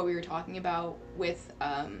 just like what we were talking about with,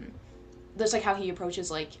 just like how he approaches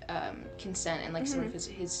like consent and like sort of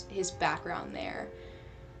his background there.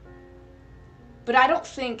 But I don't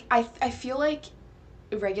think, I feel like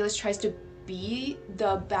Regulus tries to be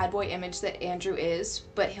the bad boy image that Andrew is,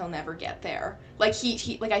 but he'll never get there. Like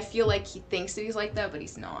he like I feel like he thinks that he's like that, but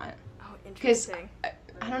he's not. Oh, interesting. Because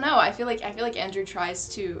I don't know. I feel like Andrew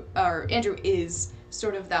Andrew is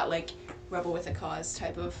sort of that like rebel with a cause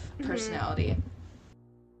type of personality.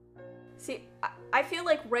 See, I feel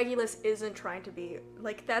like Regulus isn't trying to be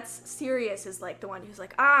like, that's Sirius is like the one who's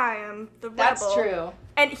like, I am the rebel. That's true.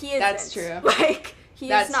 And he isn't. That's true. Like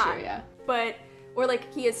he is not. True, yeah. But Or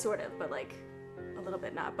like he is sort of, but like a little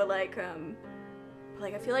bit not. But like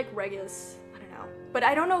I feel like Regulus, I don't know. But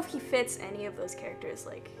I don't know if he fits any of those characters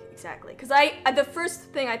like exactly. Cause the first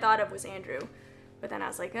thing I thought of was Andrew, but then I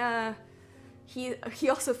was like, he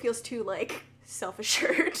also feels too like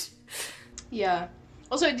self-assured. Yeah.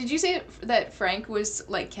 Also, did you say that Frank was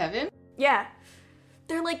like Kevin? Yeah.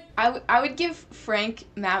 They're like... I would give Frank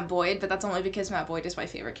Matt Boyd, but that's only because Matt Boyd is my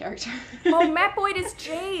favorite character. Oh, Matt Boyd is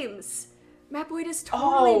James. Matt Boyd is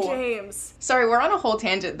totally James. Sorry, we're on a whole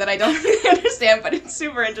tangent that I don't really understand, but it's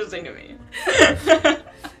super interesting to me.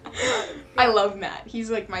 I love Matt.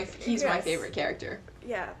 He's like my favorite character.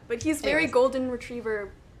 Yeah, but he's very golden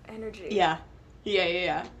retriever energy. Yeah.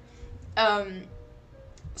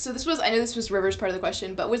 So I know this was River's part of the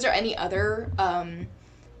question, but was there any other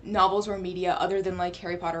novels or media other than like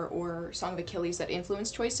Harry Potter or Song of Achilles that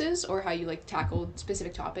influenced choices or how you like tackled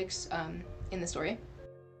specific topics in the story?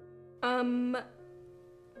 I mean,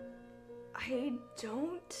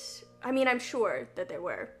 I'm sure that there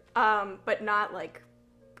were, but not like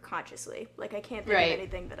consciously. Like I can't think of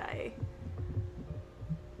anything that I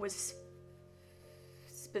was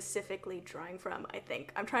specifically drawing from, I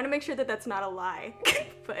think. I'm trying to make sure that that's not a lie,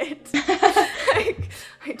 but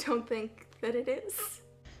I don't think that it is.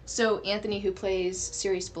 So Anthony, who plays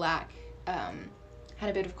Sirius Black, had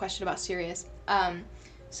a bit of a question about Sirius.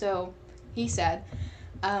 So he said,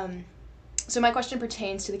 so my question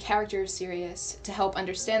pertains to the character of Sirius. To help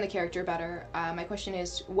understand the character better, my question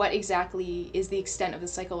is, what exactly is the extent of the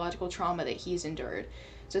psychological trauma that he's endured?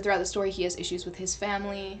 So throughout the story, he has issues with his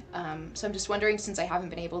family. So I'm just wondering, since I haven't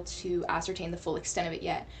been able to ascertain the full extent of it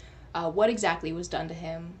yet, what exactly was done to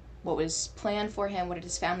him? What was planned for him? What did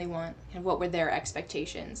his family want? And what were their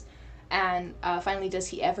expectations? And finally, does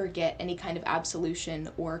he ever get any kind of absolution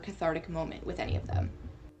or cathartic moment with any of them?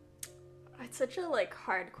 It's such a like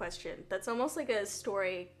hard question. That's almost like a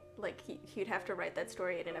story, like he'd have to write that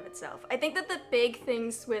story in and of itself. I think that the big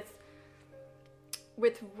things with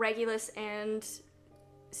Regulus and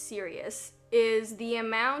Sirius is the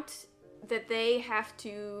amount that they have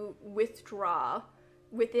to withdraw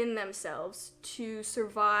within themselves to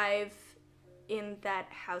survive in that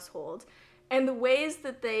household, and the ways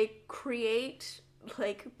that they create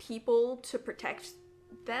like people to protect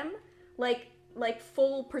them, like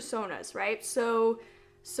full personas, right? So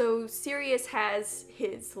Sirius has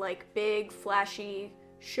his like big flashy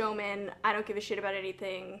showman, I don't give a shit about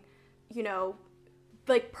anything, you know,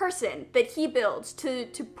 like person that he builds to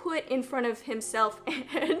put in front of himself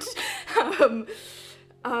and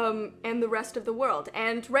the rest of the world.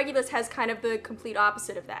 And Regulus has kind of the complete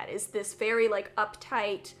opposite of that, is this very like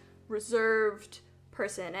uptight, reserved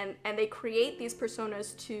person, and they create these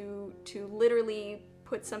personas to literally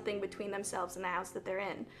put something between themselves and the house that they're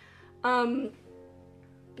in,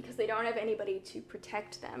 because they don't have anybody to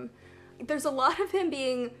protect them. There's a lot of him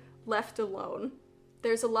being left alone.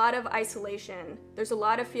 There's a lot of isolation. There's a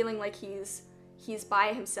lot of feeling like he's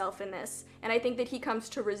by himself in this. And I think that he comes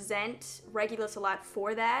to resent Regulus a lot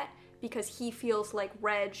for that, because he feels like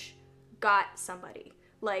Reg got somebody.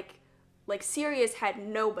 Like Sirius had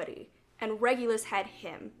nobody, and Regulus had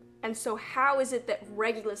him. And so how is it that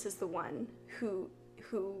Regulus is the one who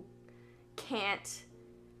can't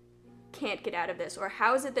get out of this? Or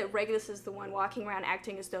how is it that Regulus is the one walking around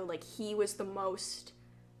acting as though like he was the most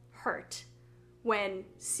hurt, when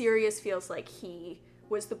Sirius feels like he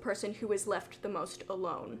was the person who was left the most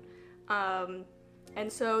alone? And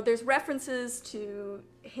so there's references to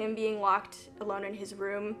him being locked alone in his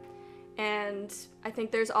room, and I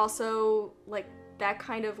think there's also like that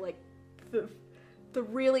kind of like the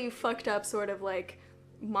really fucked up sort of like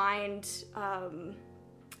mind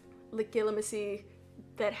legitimacy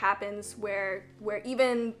that happens where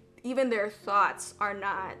even their thoughts are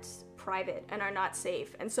not private and are not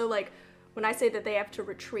safe. And so like when I say that they have to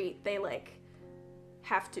retreat, they like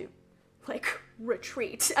have to like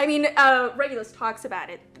retreat. I mean, Regulus talks about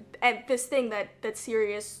it, and this thing that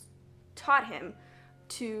Sirius taught him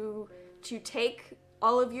to take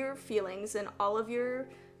all of your feelings and all of your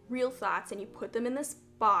real thoughts and you put them in this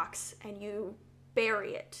box and you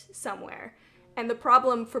bury it somewhere. And the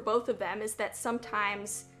problem for both of them is that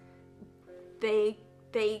sometimes they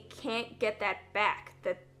can't get that back,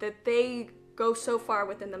 that they go so far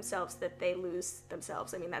within themselves that they lose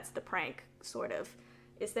themselves. I mean, that's the prank, sort of,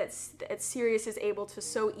 is that Sirius is able to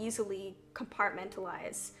so easily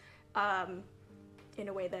compartmentalize in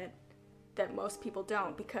a way that most people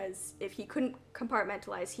don't, because if he couldn't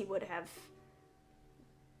compartmentalize, he would have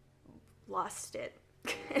lost it.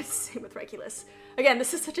 Same with Regulus. Again,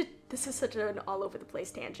 this is such an all over the place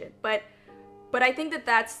tangent, but I think that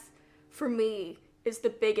that's, for me, is the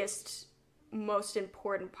biggest most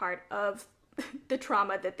important part of the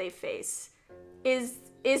trauma that they face is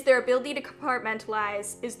their ability to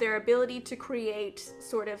compartmentalize, is their ability to create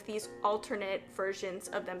sort of these alternate versions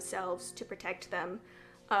of themselves to protect them,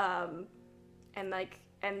 and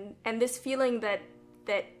this feeling that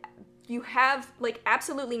you have, like,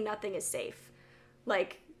 absolutely nothing is safe.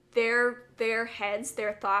 Like, their heads,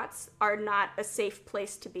 their thoughts are not a safe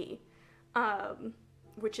place to be,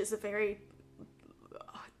 which is a very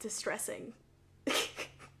distressing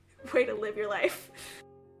way to live your life.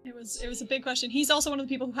 It was a big question. He's also one of the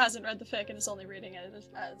people who hasn't read the fic and is only reading it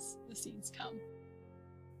as the scenes come.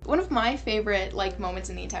 One of my favorite, like, moments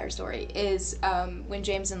in the entire story is when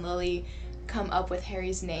James and Lily come up with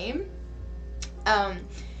Harry's name.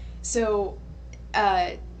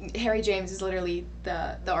 Harry James is literally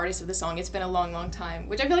the artist of the song. It's been a long, long time,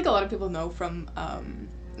 which I feel like a lot of people know from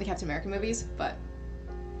the Captain America movies, but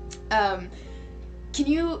can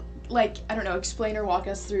you, like, I don't know, explain or walk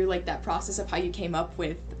us through, like, that process of how you came up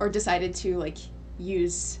with, or decided to, like,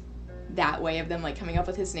 use that way of them, like, coming up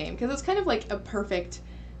with his name? Because it's kind of, like, a perfect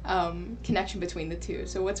connection between the two.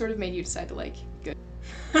 So what sort of made you decide to, like, go?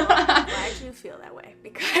 Well, I'm glad you feel that way,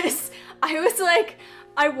 because I was like,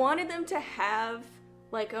 I wanted them to have,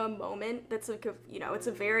 like, a moment that's, like, it's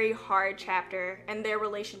a very hard chapter, and their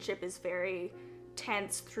relationship is very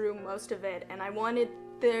tense through most of it, and I wanted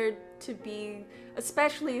there to be,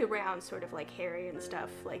 especially around sort of, like, Harry and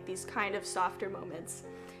stuff, like, these kind of softer moments.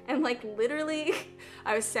 And, like, literally,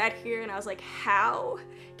 I was sat here and I was like, how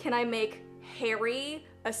can I make Harry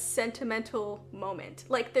a sentimental moment?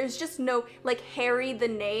 Like, there's just no, like, Harry the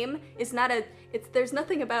name is not there's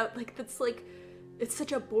nothing about, like, that's, like, it's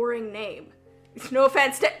such a boring name. No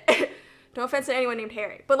offense to anyone named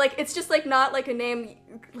Harry, but, like, it's just, like, not, like, a name,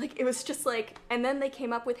 like, it was just, like, and then they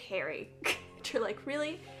came up with Harry. You're like,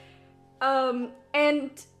 really? And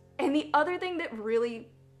the other thing that really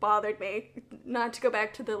bothered me, not to go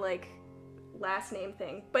back to the, like, last name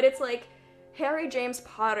thing, but it's like, Harry James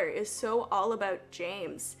Potter is so all about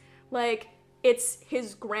James. Like, it's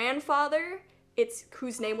his grandfather,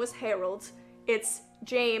 whose name was Harold, it's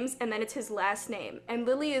James, and then it's his last name. And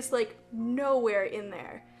Lily is, like, nowhere in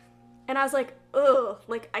there. And I was like, ugh,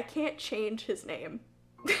 like, I can't change his name.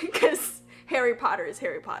 Because Harry Potter is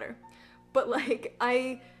Harry Potter. But, like,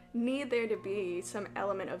 I need there to be some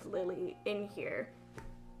element of Lily in here.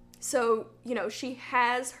 So, she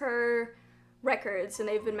has her records, and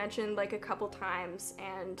they've been mentioned, like, a couple times,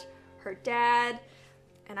 and her dad,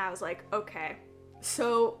 and I was like, okay.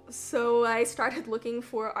 So I started looking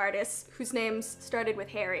for artists whose names started with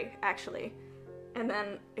Harry, actually. And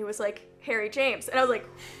then it was, like, Harry James, and I was like,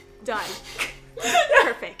 done.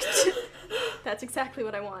 Perfect. That's exactly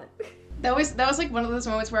what I want. That was like one of those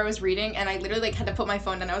moments where I was reading and I literally, like, had to put my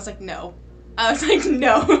phone down. I was like, no. I was like,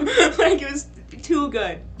 no. Like, it was too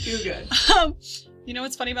good. Too good. You know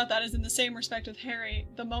what's funny about that is, in the same respect with Harry,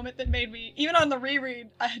 the moment that made me, even on the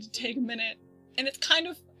reread, I had to take a minute. And it's kind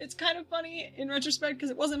of funny in retrospect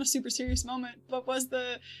because it wasn't a super serious moment, but was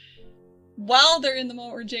while they're in the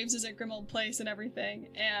moment where James is at Grimmauld Place and everything,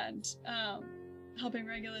 and helping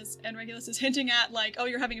Regulus, and Regulus is hinting at, like, oh,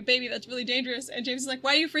 you're having a baby, that's really dangerous, and James is like,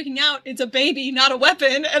 why are you freaking out? It's a baby, not a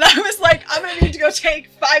weapon. And I was like, I'm gonna need to go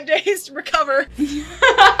take 5 days to recover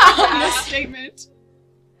on this statement.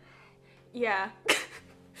 Yeah.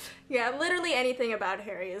 Yeah, literally anything about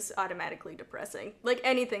Harry is automatically depressing. Like,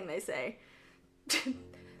 anything they say.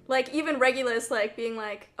 Like, even Regulus, like, being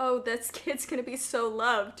like, oh, this kid's gonna be so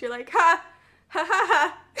loved. You're like, ha! Ha ha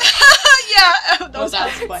ha! Yeah!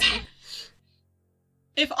 That's funny.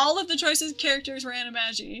 If all of the choices characters were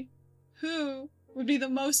Animagi, who would be the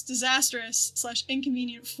most disastrous /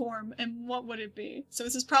 inconvenient form, and what would it be? So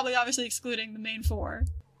this is probably obviously excluding the main four.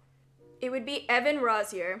 It would be Evan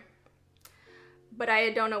Rosier, but I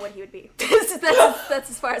don't know what he would be. That's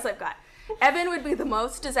as far as I've got. Evan would be the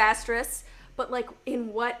most disastrous, but, like,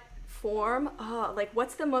 in what form? Oh, like,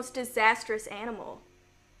 what's the most disastrous animal?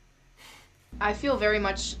 I feel very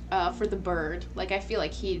much for the bird. Like, I feel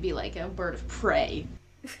like he'd be, like, a bird of prey.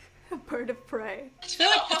 A bird of prey. I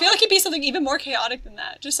feel like he'd be something even more chaotic than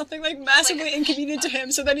that. Just something, like, massively inconvenient to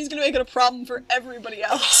him, so then he's gonna make it a problem for everybody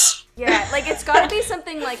else. Yeah, like, it's gotta be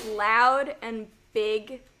something, like, loud and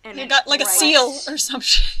big and you got, like, bright. A seal or some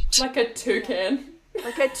shit. Like a toucan.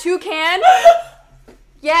 Like a toucan?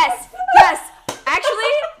 Yes!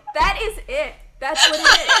 Actually, that is it. That's what it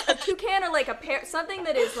is. A toucan, or, like, something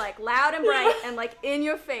that is, like, loud and bright and, like, in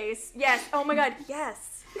your face. Yes. Oh my god,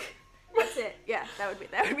 yes. That's it. Yeah, that would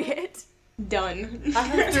be it. Done. I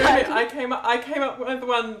have to admit, I came up with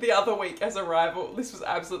one the other week as a rival. This was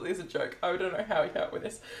absolutely as a joke. I don't know how we came up with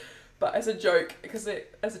this. but as a joke, as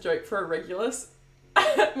a joke for a Regulus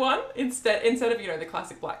one, instead of, you know, the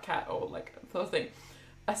classic black cat or like sort of thing,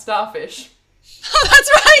 a starfish. Oh,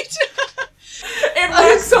 that's right! It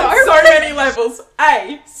works on so many levels.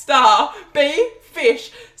 A, star. B,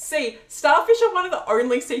 fish. C, starfish are one of the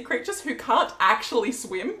only sea creatures who can't actually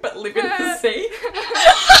swim but live in the sea.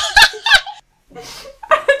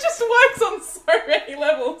 It just works on so many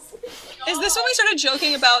levels. Is this when we started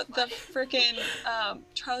joking about the frickin'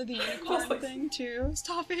 Charlie the Unicorn thing too?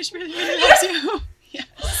 Starfish really, really loves you.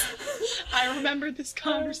 Yes. I remember this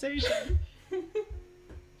conversation.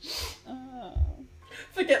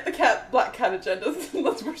 Forget the black cat agenda.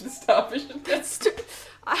 Let's push the starfish agenda.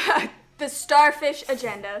 The starfish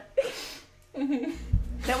agenda.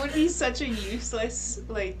 That would be such a useless,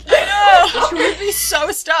 like... I know! She would be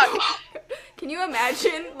so stuck. Can you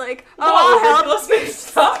imagine, like, oh, help! Regulus being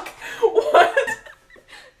stuck? What?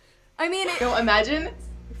 I mean, No, imagine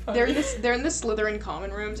they're in the Slytherin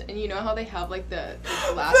common rooms, and you know how they have like the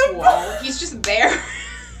glass wall. He's just there.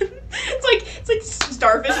 it's like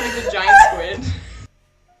starfish and like the giant squid.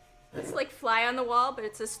 it's like fly on the wall, but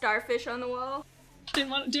it's a starfish on the wall. Didn't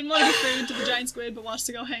want to be friendly to the giant squid, but wants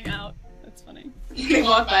to go hang out. That's funny. They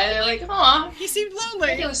walk by, they're like, "Aw, He seemed lonely.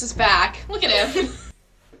 Jegulus is back. Look at him."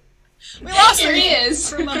 We lost Here him he is.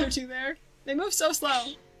 for a month or two there. They move so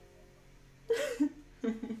slow.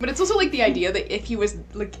 But it's also like the idea that if he was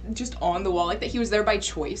like just on the wall like that, he was there by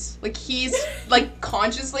choice. Like he's like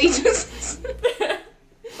consciously just.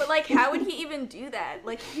 But like, how would he even do that?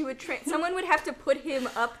 Like, he would someone would have to put him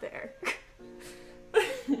up there.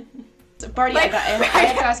 So Barty, I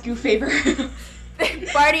have to ask you a favor.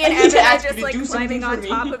 Barty and I need to Evan are ask you just to like do something climbing on for me.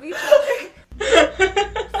 top of each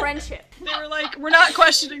other. Friendship. They were like, we're not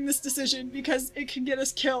questioning this decision because it can get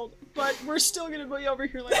us killed, but we're still gonna be over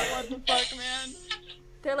here like, what the fuck, man?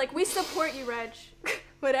 They're like, we support you, Reg.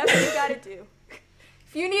 Whatever you gotta do.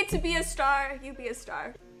 If you need to be a star, you be a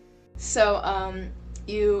star. So,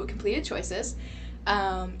 you completed choices.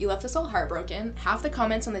 You left us all heartbroken. Half the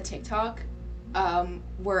comments on the TikTok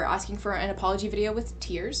were asking for an apology video with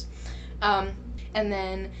tears. And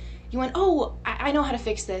then you went, oh, I know how to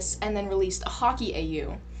fix this, and then released a hockey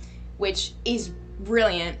AU, which is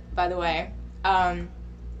brilliant, by the way.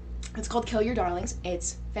 It's called Kill Your Darlings.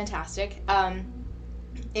 It's fantastic.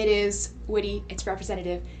 It is witty, it's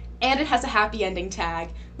representative, and it has a happy ending tag,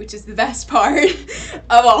 which is the best part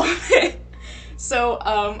of all of it. So,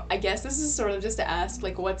 I guess this is sort of just to ask,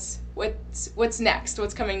 like, what's next?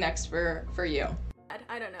 What's coming next for you?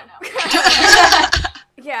 I don't know.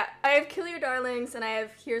 Yeah, I have Kill Your Darlings, and I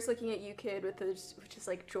have Here's Looking at You Kid, which is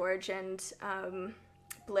like George and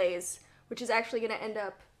Blaze, which is actually gonna end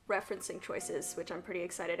up referencing choices, which I'm pretty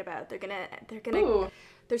excited about. They're gonna Ooh.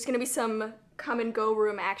 There's gonna be some come and go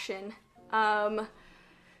room action.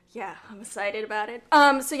 Yeah, I'm excited about it.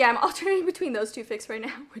 So yeah, I'm alternating between those two fics right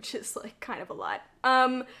now, which is like kind of a lot.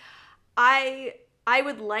 I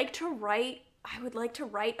would like to write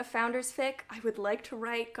a founders fic. I would like to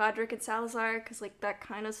write Godric and Salazar, because like that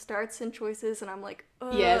kind of starts in choices, and I'm like,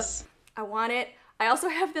 ugh, Yes. I want it. I also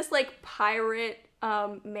have this like pirate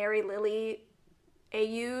Mary Lily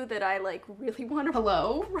AU that I like really want to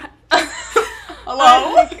Hello? write.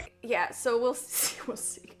 Hello? Yeah, so we'll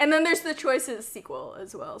see. And then there's the Choices sequel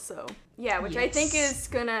as well, so yeah, which I think is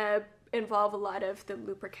gonna involve a lot of the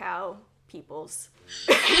Lupercal peoples.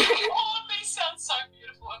 All of these sound so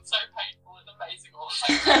beautiful and so painful and amazing all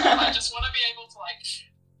the time. I just want to be able to like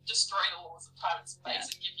destroy the laws of time and space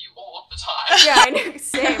and give you all of the time. Yeah, I know,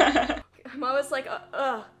 same. I'm always like,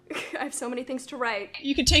 ugh, I have so many things to write.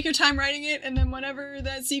 You can take your time writing it, and then whenever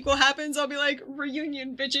that sequel happens, I'll be like,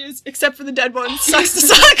 reunion, bitches, except for the dead ones. Sucks to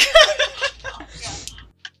suck.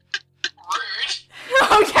 Rude.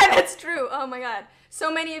 Oh yeah, that's true. Oh my god. So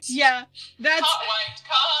many of Yeah, that's...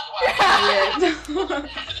 Can't wait.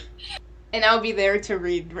 And I'll be there to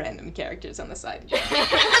read random characters on the side.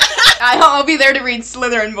 I'll be there to read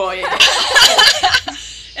Slytherin Boy.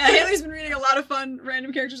 Yeah, Haley's been reading a lot of fun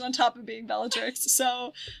random characters on top of being Bellatrix,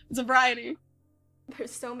 so it's a variety.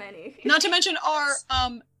 There's so many. Not to mention our,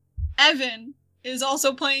 Evan is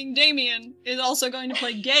also playing Damien, is also going to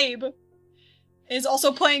play Gabe, is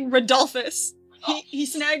also playing Rodolphus. He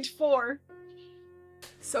snagged 4.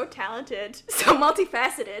 So talented. So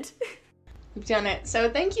multifaceted. We've done it. So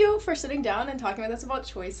thank you for sitting down and talking with us about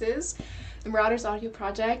choices, the Marauders audio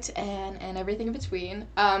project, and everything in between.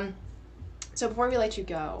 So before we let you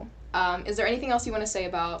go, is there anything else you want to say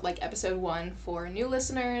about like episode 1 for new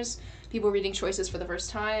listeners, people reading choices for the first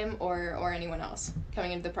time, or anyone else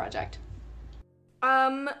coming into the project?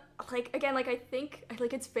 Like again, like I think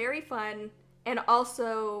like it's very fun, and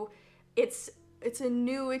also it's it's a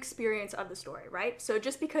new experience of the story, right? So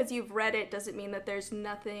just because you've read it doesn't mean that there's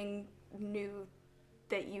nothing new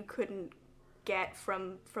that you couldn't get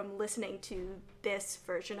from listening to this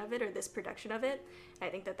version of it or this production of it. And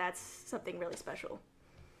I think that that's something really special.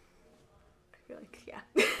 I feel like, yeah.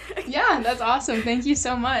 Yeah, that's awesome. Thank you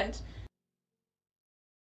so much.